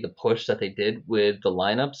made the push that they did with the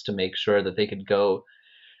lineups to make sure that they could go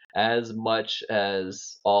as much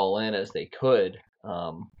as all in as they could.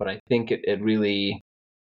 But I think it really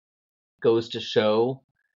goes to show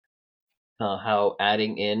how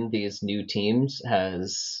adding in these new teams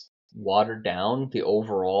has watered down the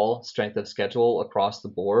overall strength of schedule across the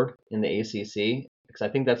board in the ACC. Because I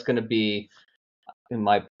think that's going to be, in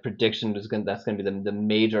my prediction, that's going to be the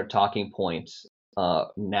major talking point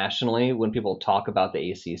nationally when people talk about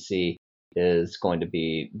the ACC, is going to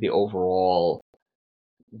be the overall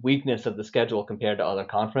weakness of the schedule compared to other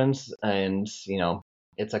conference. And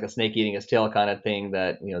it's like a snake eating its tail kind of thing,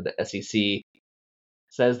 that the SEC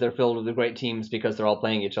says they're filled with the great teams because they're all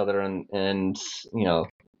playing each other, and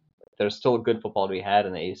there's still good football to be had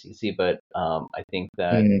in the ACC, but I think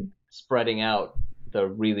that spreading out the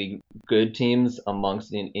really good teams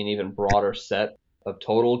amongst an even broader set of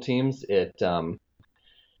total teams, it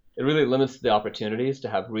really limits the opportunities to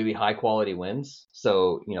have really high quality wins.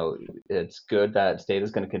 So it's good that State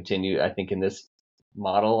is going to continue. I think in this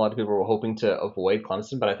model, a lot of people were hoping to avoid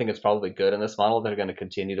Clemson, but I think it's probably good in this model. They're going to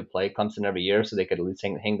continue to play Clemson every year, so they could at least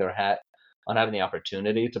hang their hat on having the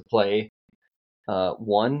opportunity to play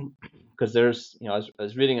one. Because there's, I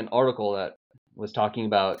was reading an article that was talking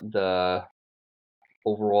about the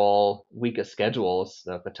overall week of schedules,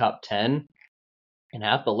 the top 10, and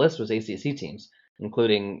half the list was ACC teams,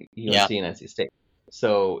 including UNC and NC State.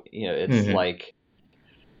 So it's like,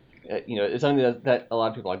 it's something that a lot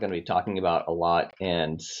of people are going to be talking about a lot,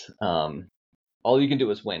 and all you can do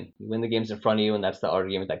is win. You win the games in front of you, and that's the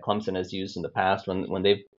argument that Clemson has used in the past when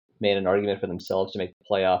they've made an argument for themselves to make the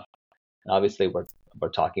playoff. Obviously, we're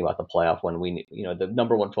talking about the playoff when the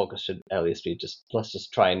number one focus should at least be let's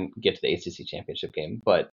just try and get to the ACC championship game.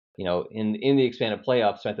 But in the expanded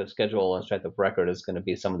playoff, strength of schedule and strength of record is going to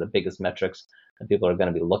be some of the biggest metrics that people are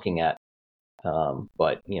going to be looking at.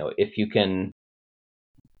 But if you can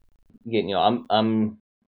get, I'm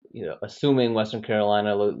assuming Western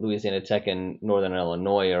Carolina, Louisiana Tech, and Northern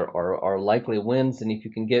Illinois are likely wins, and if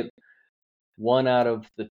you can get one out of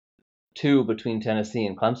the two between Tennessee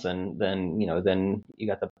and Clemson, then you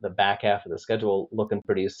got the back half of the schedule looking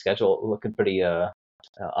pretty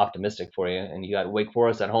optimistic for you, and you got Wake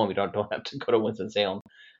Forest at home. You don't have to go to Winston-Salem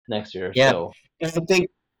next year. Yeah, so. and I think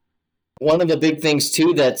one of the big things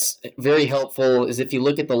too that's very helpful is if you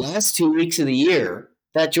look at the last 2 weeks of the year,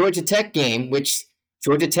 that Georgia Tech game, which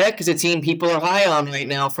Georgia Tech is a team people are high on right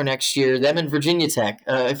now for next year, them and Virginia Tech.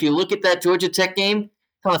 If you look at that Georgia Tech game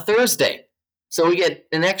on a Thursday, so we get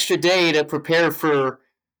an extra day to prepare for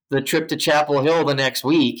the trip to Chapel Hill the next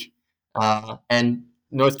week, and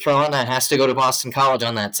North Carolina has to go to Boston College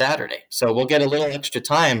on that Saturday. So we'll get a little extra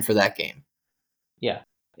time for that game. Yeah,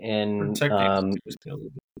 and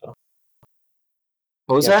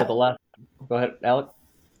what was that? Go ahead, Alec.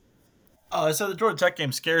 I said the Georgia Tech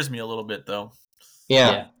game scares me a little bit, though.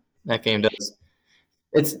 Yeah, that game does.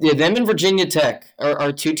 It's them and Virginia Tech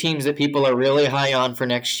are two teams that people are really high on for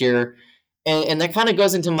next year. And that kind of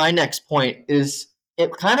goes into my next point, is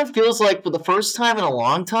it kind of feels like for the first time in a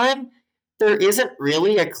long time, there isn't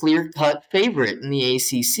really a clear-cut favorite in the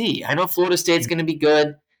ACC. I know Florida State's going to be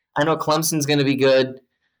good. I know Clemson's going to be good.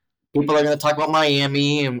 People are going to talk about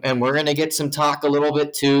Miami, and we're going to get some talk a little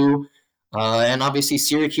bit too. And obviously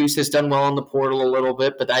Syracuse has done well in the portal a little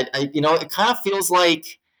bit. But, it kind of feels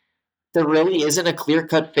like there really isn't a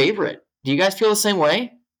clear-cut favorite. Do you guys feel the same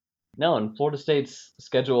way? No, and Florida State's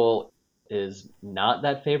schedule is not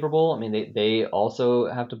that favorable. I mean, they also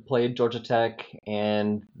have to play Georgia Tech,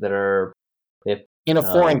 and in a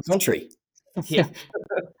foreign country. Yeah.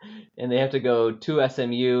 And they have to go to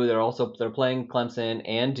SMU. They're playing Clemson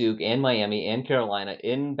and Duke and Miami and Carolina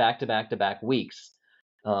in back-to-back-to-back weeks,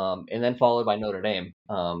 and then followed by Notre Dame.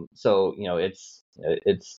 So it's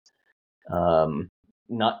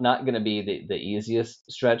not going to be the easiest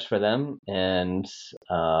stretch for them, and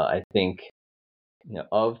I think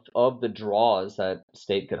of the draws that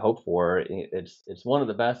State could hope for, it's one of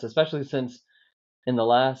the best, especially since in the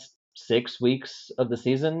last 6 weeks of the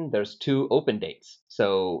season, there's 2 open dates.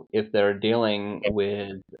 So if they're dealing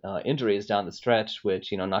with injuries down the stretch,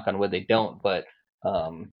 which knock on wood they don't, but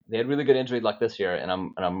they had really good injury luck this year, and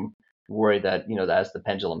I'm worried that as the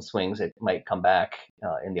pendulum swings, it might come back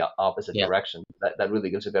in the opposite direction. That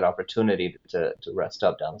really gives a good opportunity to rest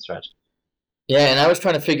up down the stretch. Yeah, and I was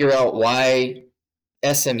trying to figure out why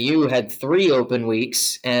SMU had 3 open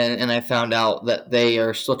weeks, and I found out that they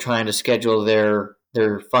are still trying to schedule their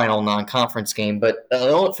final non-conference game. But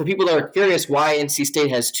for people that are curious why NC State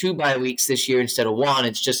has 2 bye weeks this year instead of 1,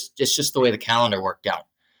 it's just the way the calendar worked out.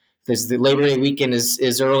 because the Labor Day weekend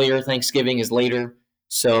is earlier, Thanksgiving is later,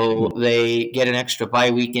 so they get an extra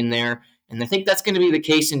bye week in there. And I think that's going to be the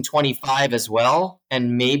case in 25 as well,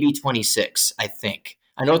 and maybe 26, I think.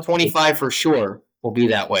 I know 25 for sure will be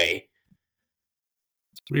that way.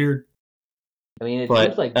 It's weird. I mean, it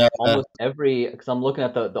seems like almost every, because I'm looking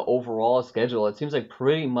at the overall schedule, it seems like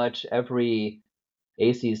pretty much every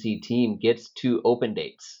ACC team gets 2 open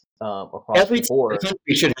dates across the board. Every team in the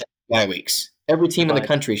country should have bye weeks. Every team in the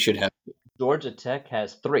country should have. Georgia Tech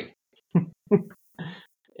has 3.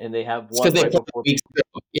 And they have one right before week 0.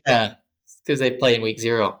 Yeah, because they play in week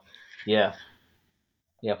 0. Yeah.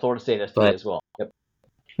 Yeah, Florida State has 3 as well. Yep.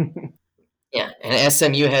 Yeah, and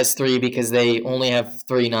SMU has 3 because they only have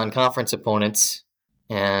 3 non-conference opponents,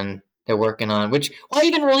 and they're working on which. Why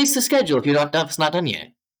even release the schedule if it's not done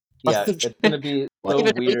yet? Yeah, it's going to be so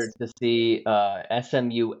weird to see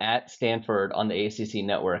SMU at Stanford on the ACC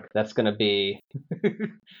network. That's going to be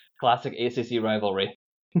classic ACC rivalry.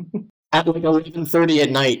 At like 11:30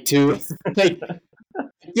 at night too. I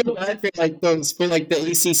feel bad for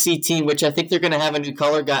the ACC team, which I think they're going to have a new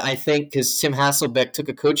color guy. I think because Tim Hasselbeck took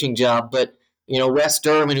a coaching job, but Wes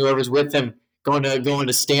Durham and whoever's with him going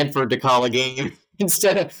to Stanford to call a game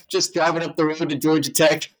instead of just driving up the road to Georgia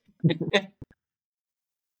Tech.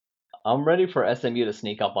 I'm ready for SMU to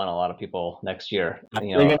sneak up on a lot of people next year. They're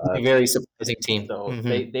going to be a very surprising team. So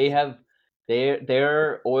they have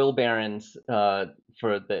their oil barons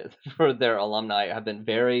for their alumni have been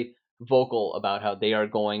very vocal about how they are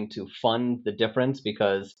going to fund the difference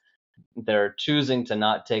because they're choosing to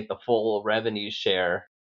not take the full revenue share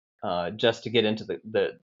just to get into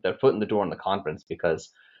their foot in the door in the conference because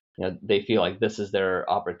they feel like this is their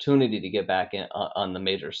opportunity to get back in on the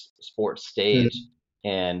major sports stage.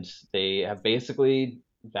 And they have basically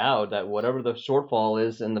vowed that whatever the shortfall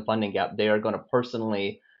is in the funding gap, they are going to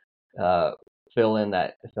personally fill in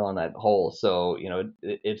that hole. So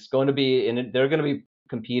it's going to be, and they're going to be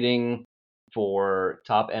competing for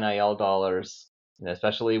top NIL dollars,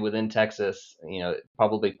 especially within Texas.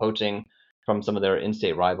 Probably poaching from some of their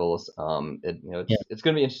in-state rivals. It's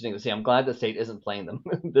going to be interesting to see. I'm glad the state isn't playing them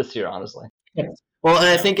this year, honestly. Well, and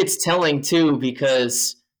I think it's telling too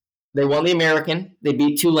because they won the American. They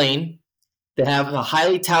beat Tulane. They have a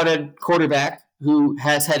highly touted quarterback who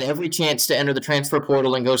has had every chance to enter the transfer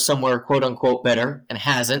portal and go somewhere quote unquote better and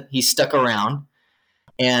hasn't. He's stuck around.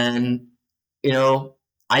 And,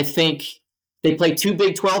 I think they play 2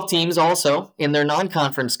 Big 12 teams also. In their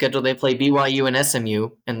non-conference schedule, they play BYU and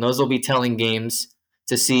SMU, and those will be telling games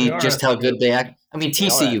to see just how good they act. I mean,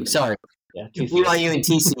 TCU, sorry. Yeah, BYU and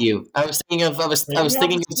TCU. I was thinking of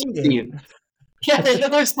TCU. Yeah,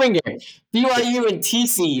 another spring game. BYU and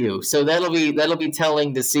TCU. So that'll be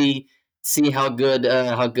telling to see how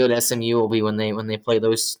good SMU will be when they play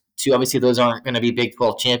those two. Obviously, those aren't going to be Big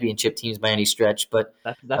 12 championship teams by any stretch, but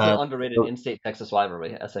that's an underrated in-state Texas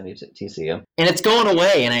rivalry, SMU TCU. And it's going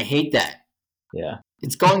away, and I hate that. Yeah,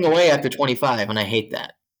 it's going away after 25, and I hate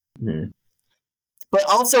that. But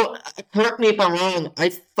also, correct me if I'm wrong. I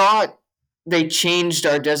thought they changed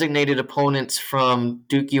our designated opponents from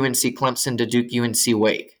Duke UNC Clemson to Duke UNC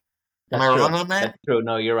Wake. Am I wrong on that? That's true.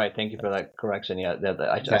 No, you're right. Thank you for that correction. Yeah,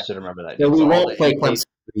 I should remember that. So we won't play Clemson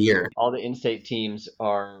for the year. All the in-state teams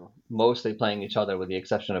are mostly playing each other, with the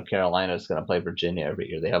exception of Carolina is going to play Virginia every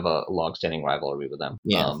year. They have a long-standing rivalry with them.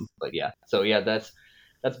 Yeah. So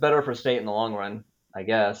that's better for state in the long run, I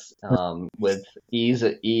guess. With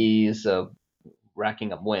ease of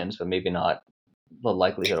racking up wins, but maybe not the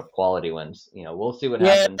likelihood of quality wins. We'll see what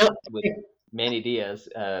happens with Manny Diaz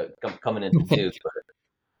coming into Duke.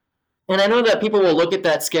 And I know that people will look at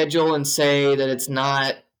that schedule and say that it's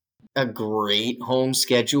not a great home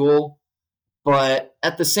schedule, but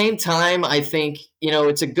at the same time, I think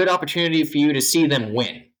it's a good opportunity for you to see them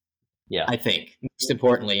win. Yeah, I think most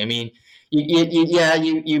importantly, I mean,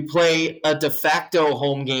 you play a de facto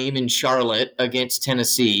home game in Charlotte against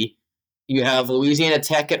Tennessee. You have Louisiana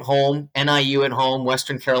Tech at home, NIU at home,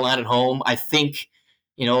 Western Carolina at home. I think,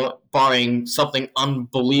 barring something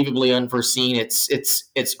unbelievably unforeseen, it's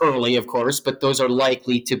early, of course, but those are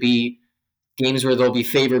likely to be games where they'll be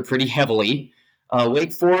favored pretty heavily.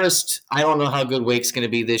 Wake Forest, I don't know how good Wake's going to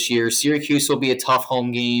be this year. Syracuse will be a tough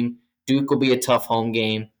home game. Duke will be a tough home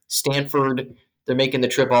game. Stanford, they're making the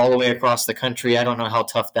trip all the way across the country. I don't know how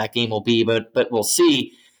tough that game will be, but we'll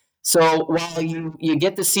see. So while you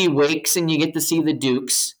get to see Wakes and you get to see the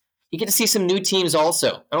Dukes, you get to see some new teams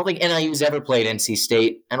also. I don't think NIU's ever played NC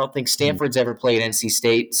State. I don't think Stanford's ever played NC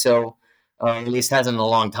State. So at least hasn't in a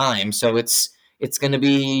long time. So it's going to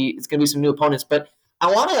be some new opponents. But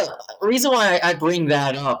the reason why I bring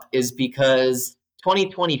that up is because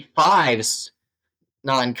 2025's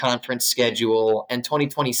non-conference schedule and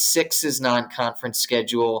 2026's non-conference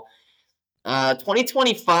schedule.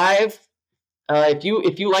 2025,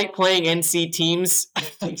 if you like playing NC teams,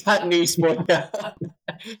 I got news for you.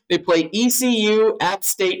 They play ECU, App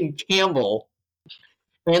State, and Campbell,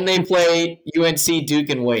 and they play UNC, Duke,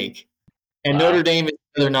 and Wake. And Wow. Notre Dame is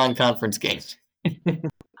another non-conference game. I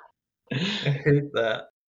hate that.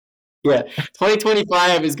 Yeah,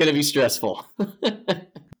 2025 is going to be stressful. I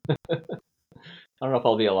don't know if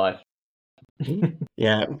I'll be alive.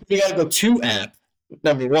 Yeah, you got to go to App,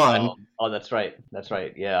 number one. Oh, that's right.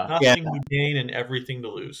 Yeah. Nothing to gain and everything to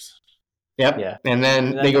lose. Yep. Yeah. And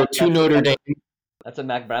then they go to Notre Dame. That's what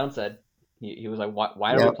Mac Brown said. He was like,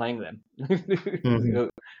 why are we playing them? Mm-hmm.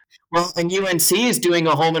 Well, and UNC is doing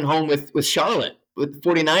a home and home with Charlotte, with the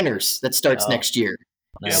 49ers. That starts next year.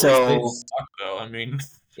 Yeah, so, they suck, though. I mean,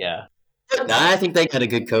 yeah. I think they got a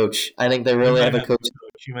good coach. I think they really have a coach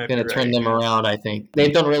that's going to turn them around, I think.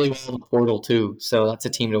 They've done really well in the portal, too, so that's a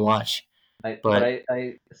team to watch. But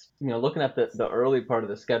I looking at the early part of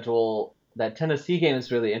the schedule, that Tennessee game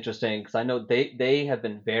is really interesting because I know they have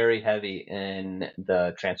been very heavy in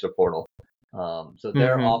the transfer portal. So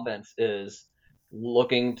their offense is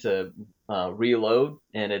looking to reload,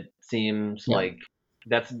 and it seems like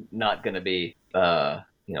that's not going to be, that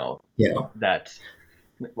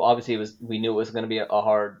obviously we knew it was going to be a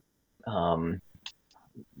hard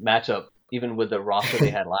matchup, even with the roster they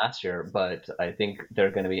had last year. But I think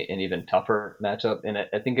they're going to be an even tougher matchup, and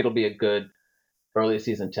I think it'll be a good early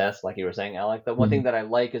season test, like you were saying, Alec. The one thing that I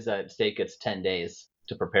like is that State gets 10 days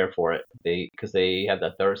to prepare for it, because they have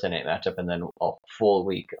that Thursday night matchup and then a full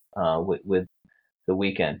week with the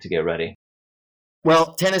weekend to get ready.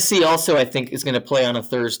 Well, Tennessee also, I think, is going to play on a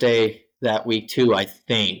Thursday that week too, I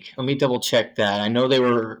think. Let me double check that. I know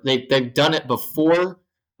they've done it before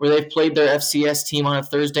where they've played their FCS team on a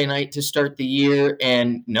Thursday night to start the year,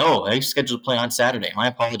 and no, they're scheduled to play on Saturday. My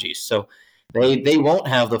apologies. So they won't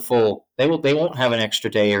have the full. They won't have an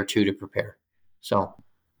extra day or two to prepare. So,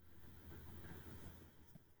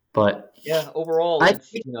 but yeah, overall,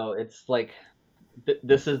 it's like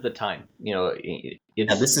this is the time.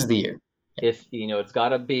 This is the year. It's got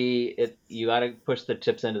to be it. You got to push the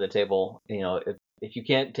chips into the table. If you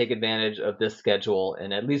can't take advantage of this schedule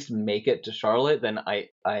and at least make it to Charlotte, then I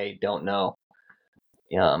don't know.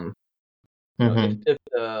 If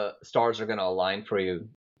the stars are going to align for you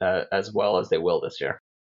as well as they will this year.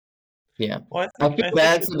 Yeah, I feel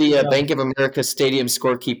bad for the Bank of America Stadium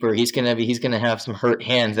scorekeeper. He's gonna have some hurt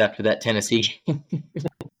hands after that Tennessee game.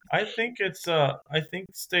 I think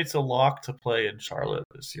State's a lock to play in Charlotte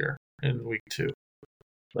this year in week 2.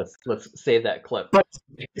 Let's save that clip.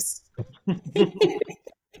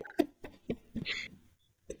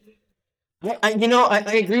 I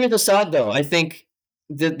agree with Essad though. I think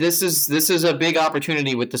that this is a big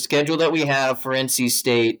opportunity with the schedule that we have for NC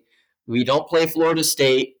State. We don't play Florida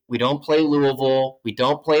State. We don't play Louisville. We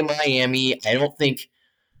don't play Miami. I don't think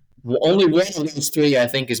only one of those three, I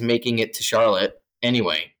think, is making it to Charlotte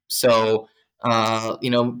anyway. So,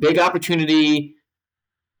 big opportunity.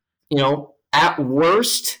 At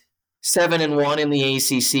worst, 7-1 in the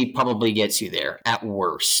ACC probably gets you there. At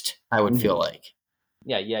worst, I would feel like.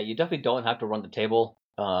 Yeah, you definitely don't have to run the table.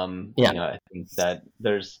 I think that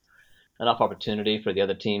there's enough opportunity for the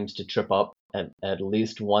other teams to trip up at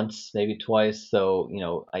least once, maybe twice. So,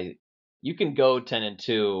 you can go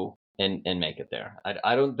 10-2 and make it there.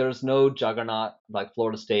 There's no juggernaut. Like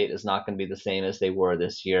Florida State is not going to be the same as they were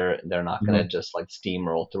this year. They're not going to just like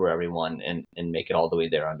steamroll through everyone and make it all the way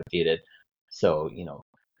there undefeated. So,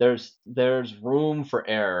 there's room for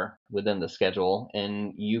error within the schedule,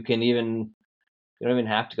 and you don't even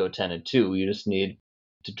have to go 10-2. You just need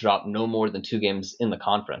to drop no more than 2 games in the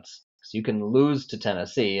conference. So you can lose to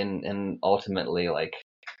Tennessee, and ultimately, like,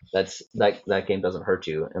 that game doesn't hurt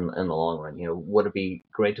you in the long run. Would it be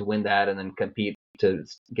great to win that and then compete to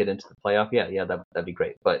get into the playoff? Yeah, that'd be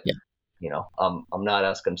great. But I'm not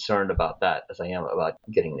as concerned about that as I am about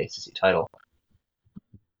getting an ACC title.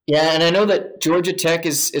 Yeah, and I know that Georgia Tech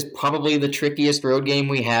is probably the trickiest road game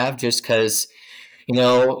we have, just because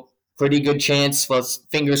pretty good chance. Well,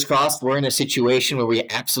 fingers crossed, we're in a situation where we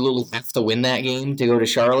absolutely have to win that game to go to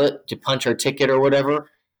Charlotte to punch our ticket or whatever.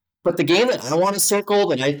 But the game that I want to circle,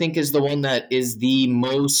 that I think is the one that is the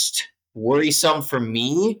most worrisome for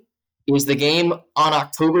me, is the game on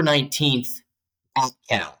October 19th at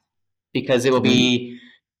Cal, because it will be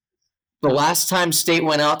the last time State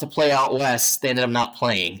went out to play out west. They ended up not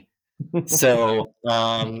playing. So, they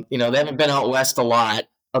haven't been out west a lot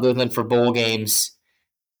other than for bowl games.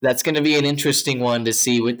 That's going to be an interesting one to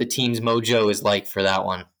see what the team's mojo is like for that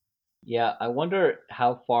one. Yeah, I wonder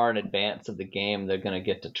how far in advance of the game they're gonna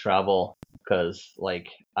get to travel. Because like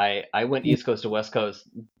I went East Coast to West Coast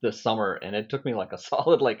this summer, and it took me like a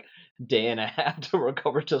solid like day and a half to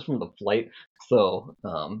recover just from the flight. So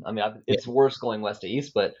I mean, it's worse going west to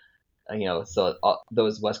east, but so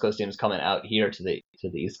those West Coast teams coming out here to the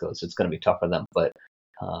East Coast, it's going to be tough for them. But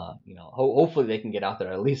hopefully they can get out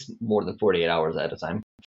there at least more than 48 hours at a time.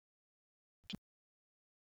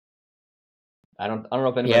 I don't know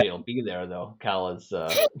if anybody will be there though. Cal is.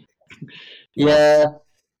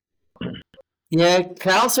 Yeah,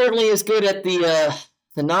 Cal certainly is good at the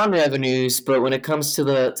non-revenues, but when it comes to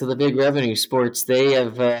the big revenue sports,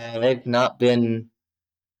 they've not been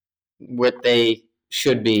what they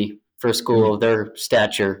should be for a school of their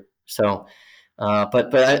stature. So,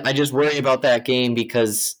 but I just worry about that game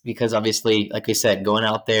because obviously, like I said, going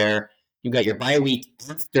out there, you got your bye week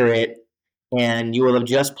after it, and you will have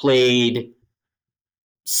just played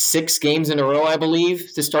 6 games in a row, I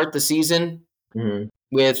believe, to start the season,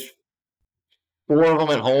 with 4 of them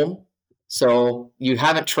at home. So you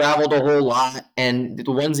haven't traveled a whole lot, and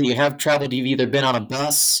the ones that you have traveled, you've either been on a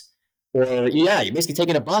bus or you're basically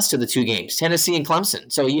taking a bus to the 2 games, Tennessee and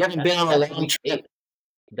Clemson. So you haven't been on a long trip.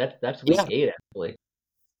 That's week 8 actually.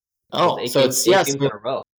 Oh, so it's 8 games in a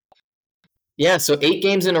row. Yeah, so 8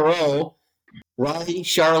 games in a row. Raleigh,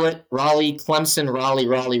 Charlotte, Raleigh, Clemson,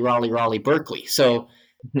 Raleigh, Berkeley. So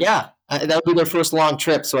that would be their first long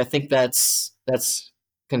trip. So I think that's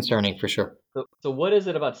concerning for sure. So what is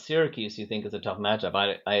it about Syracuse you think is a tough matchup?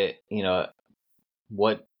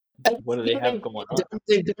 What do they have going on?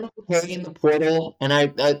 They've done okay in the portal, and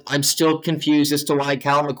I'm still confused as to why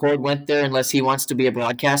Cal McCord went there unless he wants to be a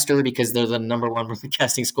broadcaster because they're the number 1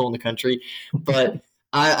 broadcasting school in the country. But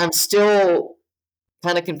I'm still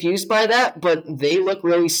kind of confused by that, but they look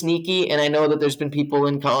really sneaky, and I know that there's been people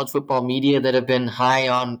in college football media that have been high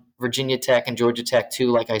on Virginia Tech and Georgia Tech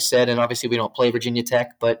too, like I said, and obviously we don't play Virginia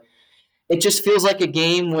Tech, but it just feels like a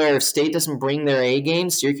game where if State doesn't bring their A game,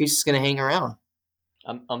 Syracuse is going to hang around.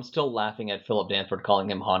 I'm still laughing at Philip Danford calling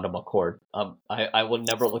him Honda McCord. I will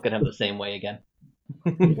never look at him the same way again.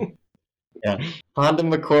 Yeah, Honda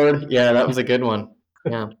McCord. Yeah, that was a good one.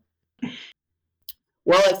 Yeah.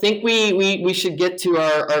 Well, I think we should get to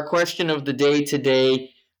our question of the day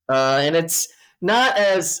today, and it's not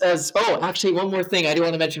as actually one more thing. I do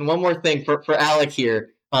want to mention one more thing for Alec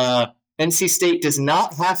here. NC State does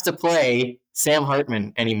not have to play Sam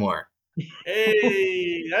Hartman anymore.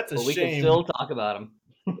 Hey, that's a shame. We can still talk about him.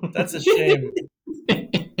 That's a shame.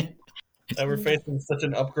 That we're facing such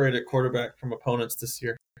an upgrade at quarterback from opponents this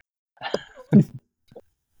year.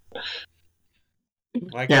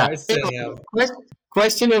 My guy's saying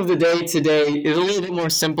Question of the day today is a little bit more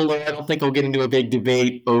simpler. I don't think we'll get into a big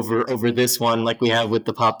debate over this one like we have with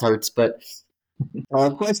the Pop-Tarts. But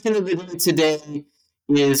question of the day today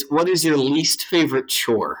is, what is your least favorite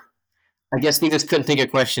chore? I guess we just couldn't think of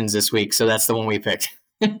questions this week, so that's the one we picked.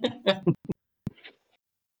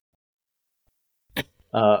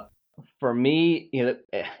 For me, it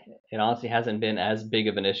honestly hasn't been as big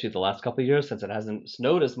of an issue the last couple of years since it hasn't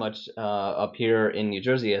snowed as much up here in New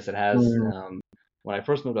Jersey as it has when I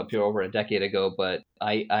first moved up here over a decade ago. But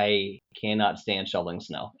I cannot stand shoveling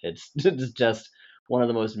snow. It's just one of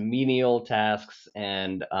the most menial tasks,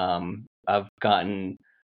 and I've gotten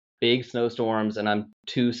big snowstorms, and I'm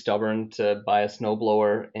too stubborn to buy a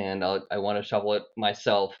snowblower, and I want to shovel it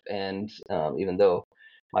myself. And even though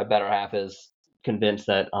my better half is convinced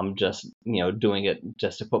that I'm just doing it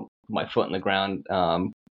just to put my foot in the ground,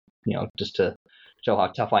 just to show how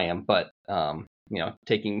tough I am. But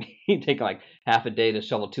taking like half a day to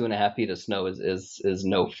shovel 2.5 feet of snow is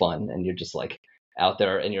no fun, and you're just like out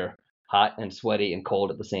there and you're hot and sweaty and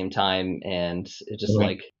cold at the same time, and it's just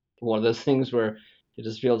like one of those things where it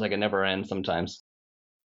just feels like it never ends sometimes.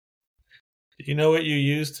 Do you know what you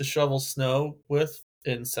use to shovel snow with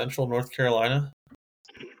in central North Carolina?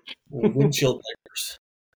 Windshield wipers.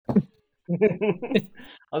 I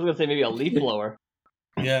was going to say maybe a leaf blower.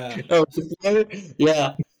 Yeah. Oh,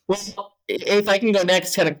 yeah. Well, if I can go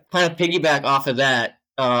next, kind of piggyback off of that,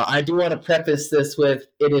 I do want to preface this with,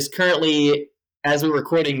 it is currently, as we're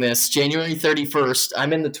recording this, January 31st.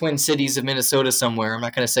 I'm in the Twin Cities of Minnesota somewhere. I'm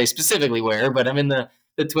not going to say specifically where, but I'm in the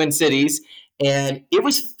Twin Cities, and it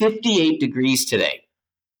was 58 degrees today.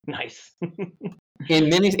 Nice. in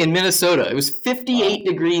Minnesota, it was 58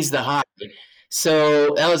 degrees the high.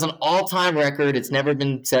 So that was an all-time record. It's never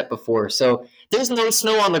been set before. So there's no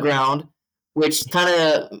snow on the ground, which kind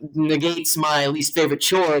of negates my least favorite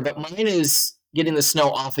chore, but mine is getting the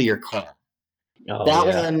snow off of your car.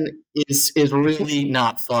 One is really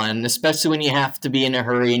not fun, especially when you have to be in a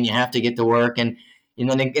hurry and you have to get to work. And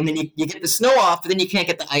And then you get the snow off, but then you can't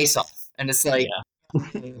get the ice off. And it's like,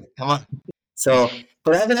 come on. So,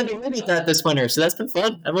 but I haven't had to worry about that this winter, so that's been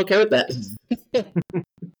fun. I'm okay with that.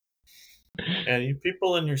 And you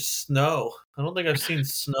people in your snow. I don't think I've seen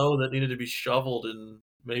snow that needed to be shoveled in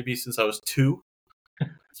maybe since I was 2.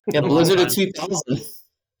 Yeah, Blizzard of 2000.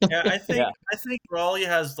 Yeah, I think Raleigh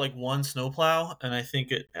has like one snowplow, and I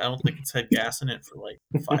don't think it's had gas in it for like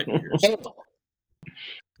 5 years.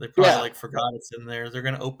 They probably like forgot it's in there. They're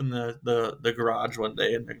gonna open the garage one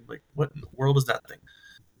day and they're like, "What in the world is that thing?"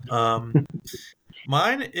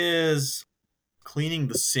 Mine is cleaning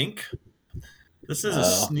the sink. This is a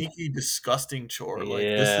sneaky, disgusting chore. Like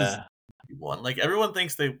this is one. Like everyone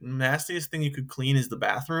thinks the nastiest thing you could clean is the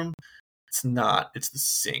bathroom. It's not. It's the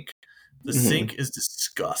sink. The sink is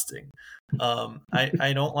disgusting.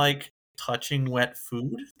 I don't like touching wet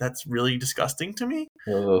food. That's really disgusting to me.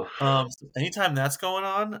 So anytime that's going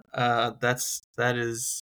on, that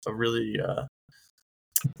is a really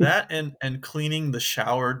that and cleaning the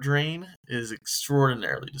shower drain is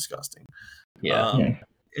extraordinarily disgusting.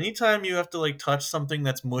 Anytime you have to like touch something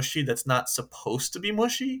that's mushy that's not supposed to be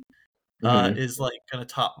mushy, is like gonna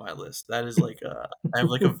top my list. That is like I have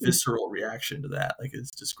like a visceral reaction to that. Like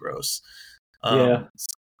it's just gross.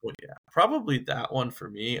 Probably that one for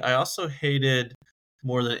me. I also hated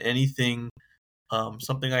more than anything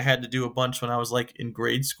something I had to do a bunch when I was like in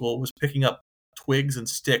grade school was picking up twigs and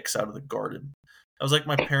sticks out of the garden. That was like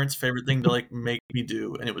my parents' favorite thing to like make me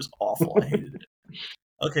do, and it was awful. I hated it.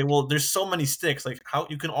 Okay, well, there's so many sticks. Like, how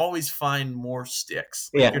you can always find more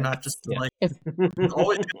sticks. Like, you're not just like there's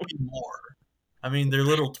always gonna be more. I mean, they're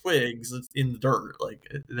little twigs in the dirt. Like,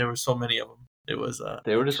 there were so many of them. It was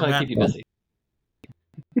they were just trying to keep you busy.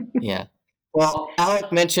 Yeah. Well,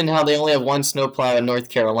 Alec mentioned how they only have one snowplow in North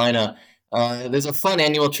Carolina. There's a fun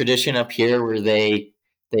annual tradition up here where they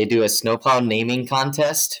do a snowplow naming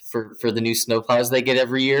contest for the new snowplows they get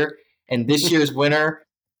every year. And this year's winner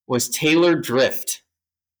was Taylor Drift.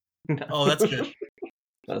 Oh, that's good.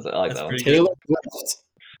 I like that one. Taylor Drift.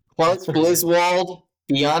 Clark Bliswald,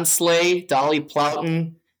 Beyond Slay, Dolly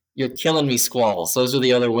Plowton, You're Killing Me Squalls. Those are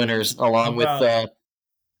the other winners, along with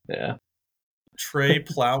Trey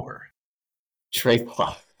Plower. Trey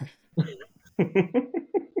Plower.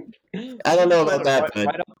 I don't know about that, but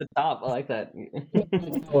right off the top, I like that.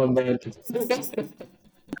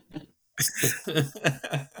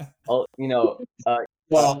 Oh,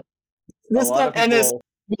 well, this got NS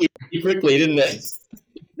quickly, didn't it?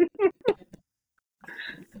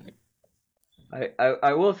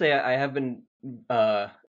 I will say I have been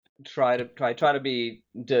try to be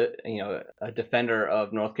a defender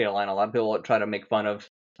of North Carolina. A lot of people try to make fun of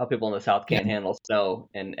how people in the South can't handle snow,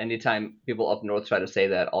 and anytime people up north try to say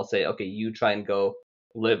that, I'll say, okay, you try and go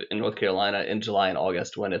live in North Carolina in July and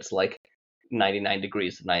August when it's like 99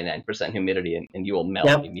 degrees, 99% humidity, and you will melt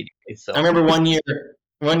immediately. So I remember one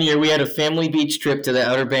year we had a family beach trip to the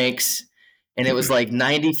Outer Banks, and it was like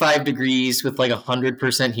 95 degrees with like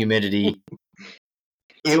 100% humidity.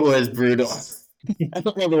 It was brutal. I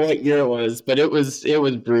don't remember what year it was, but it was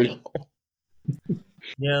brutal.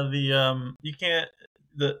 Yeah,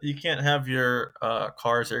 you can't have your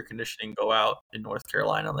car's air conditioning go out in North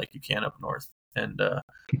Carolina like you can up north. And that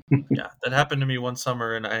happened to me one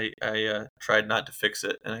summer, and I tried not to fix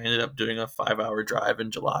it, and I ended up doing a 5-hour drive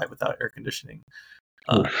in July without air conditioning.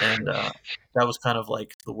 That was kind of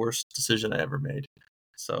like the worst decision I ever made.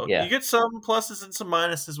 So you get some pluses and some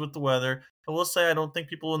minuses with the weather. I will say I don't think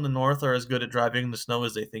people in the north are as good at driving in the snow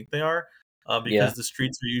as they think they are, because the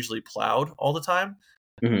streets are usually plowed all the time.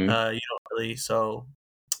 You don't really. So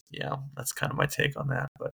that's kind of my take on that.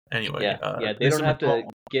 But anyway, they don't have to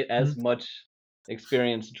get as much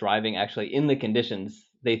experience driving actually in the conditions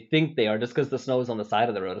they think they are, just because the snow is on the side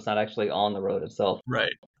of the road. It's not actually on the road itself.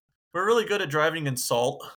 Right. We're really good at driving in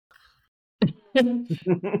salt.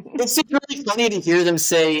 It's just really funny to hear them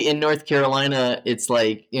say in North Carolina, it's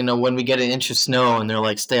like, when we get an inch of snow and they're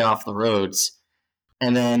like, stay off the roads.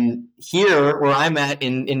 And then here, where I'm at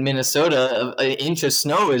in Minnesota, an inch of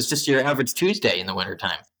snow is just your average Tuesday in the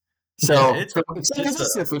wintertime. So it's for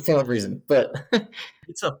some reason, but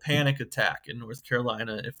it's a panic attack in North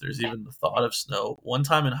Carolina if there's even the thought of snow. One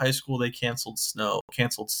time in high school, they canceled school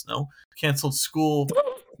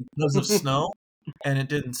because of snow, and it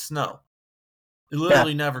didn't snow. It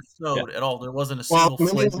literally never snowed at all. There wasn't a single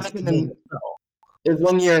flake of snow.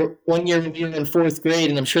 One year we were in fourth grade,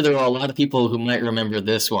 and I'm sure there are a lot of people who might remember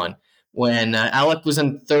this one. When Alec was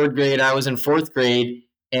in third grade, I was in fourth grade,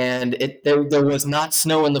 and there was not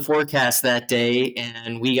snow in the forecast that day,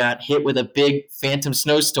 and we got hit with a big phantom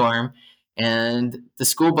snowstorm, and the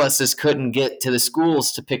school buses couldn't get to the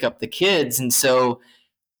schools to pick up the kids, and so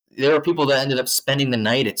there were people that ended up spending the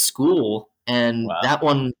night at school, and Wow. that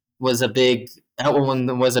one was a big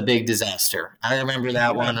disaster. I remember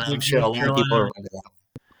that one, and I'm sure a lot of people remember that.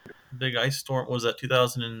 Big ice storm was that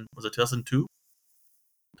 2002,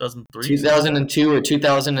 2003, 2002 or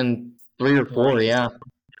 2003 or 4, yeah.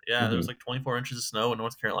 Yeah, there was like 24 inches of snow in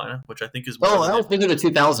North Carolina, which I think is. Oh, I was thinking of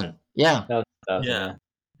 2000. Yeah. That was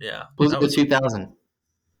Yeah. Was it 2000?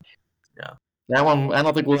 Yeah. That one, I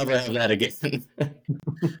don't think we'll ever have that again.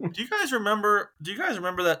 Do you guys remember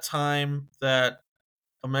that time that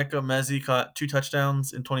Emeka Mezi caught 2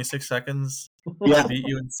 touchdowns in 26 seconds? Yeah. Beat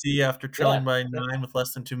UNC after trailing by 9 with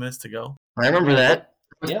less than 2 minutes to go. I remember that.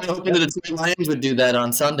 Yeah. I was hoping that the two Lions would do that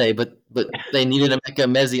on Sunday, but they needed Emeka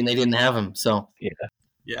Mezi and they didn't have him. So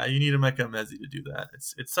yeah, you need Emeka Mezi to do that.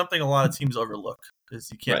 It's something a lot of teams overlook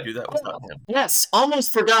because you can't do that without him. Yes,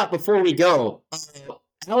 almost forgot before we go.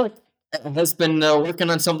 Alec has been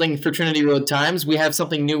working on something for Trinity Road Times. We have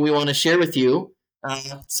something new we want to share with you.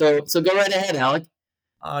 So go right ahead, Alec.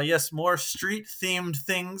 Yes, more street-themed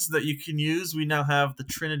things that you can use. We now have the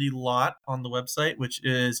Trinity Lot on the website, which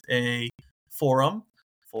is a forum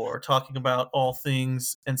for talking about all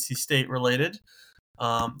things NC State related.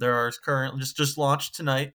 There are currently just launched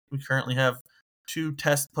tonight. We currently have 2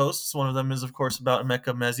 test posts. One of them is, of course, about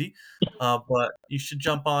Emeka Mezi, but you should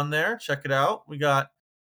jump on there, check it out. We got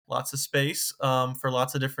lots of space for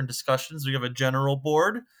lots of different discussions. We have a general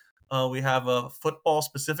board. We have a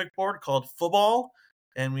football-specific board called Football,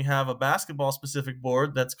 and we have a basketball-specific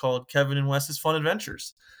board that's called Kevin and Wes's Fun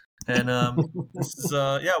Adventures. And this is,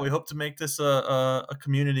 we hope to make this a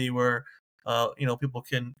community where people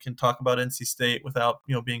can talk about NC State without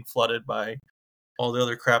being flooded by all the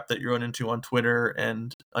other crap that you run into on Twitter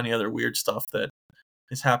and any other weird stuff that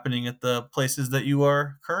is happening at the places that you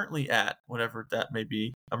are currently at, whatever that may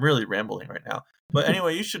be. I'm really rambling right now. But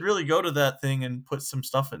anyway, you should really go to that thing and put some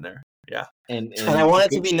stuff in there. Yeah. And I want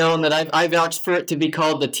it to be known that I vouched for it to be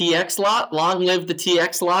called the TX Lot. Long live the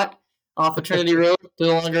TX Lot off of Trinity Road.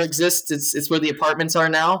 No longer exists. It's where the apartments are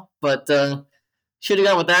now. But should have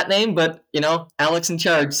gone with that name. But, Alec's in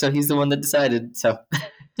charge, so he's the one that decided. So.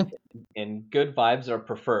 And good vibes are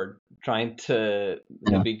preferred. Trying to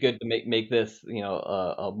be good to make this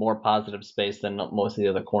a more positive space than most of the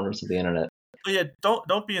other corners of the internet. But yeah,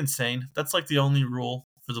 don't be insane. That's like the only rule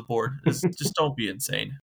for the board is just don't be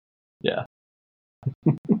insane. Yeah.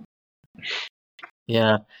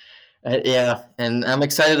 Yeah. And I'm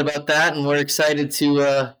excited about that, and we're excited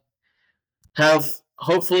to have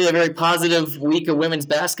hopefully a very positive week of women's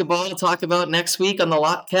basketball to talk about next week on the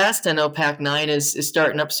Lotcast. I know Pac-9 is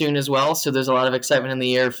starting up soon as well, so there's a lot of excitement in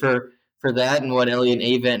the air for that and what Elliot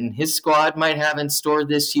Avent and his squad might have in store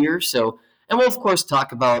this year. So, and we'll, of course,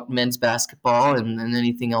 talk about men's basketball and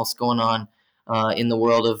anything else going on in the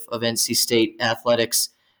world of NC State athletics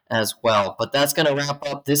as well. But that's going to wrap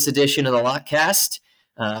up this edition of the Lotcast.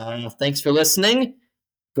 Thanks for listening.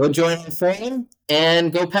 Go join our forum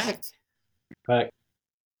and go Pack. Pack.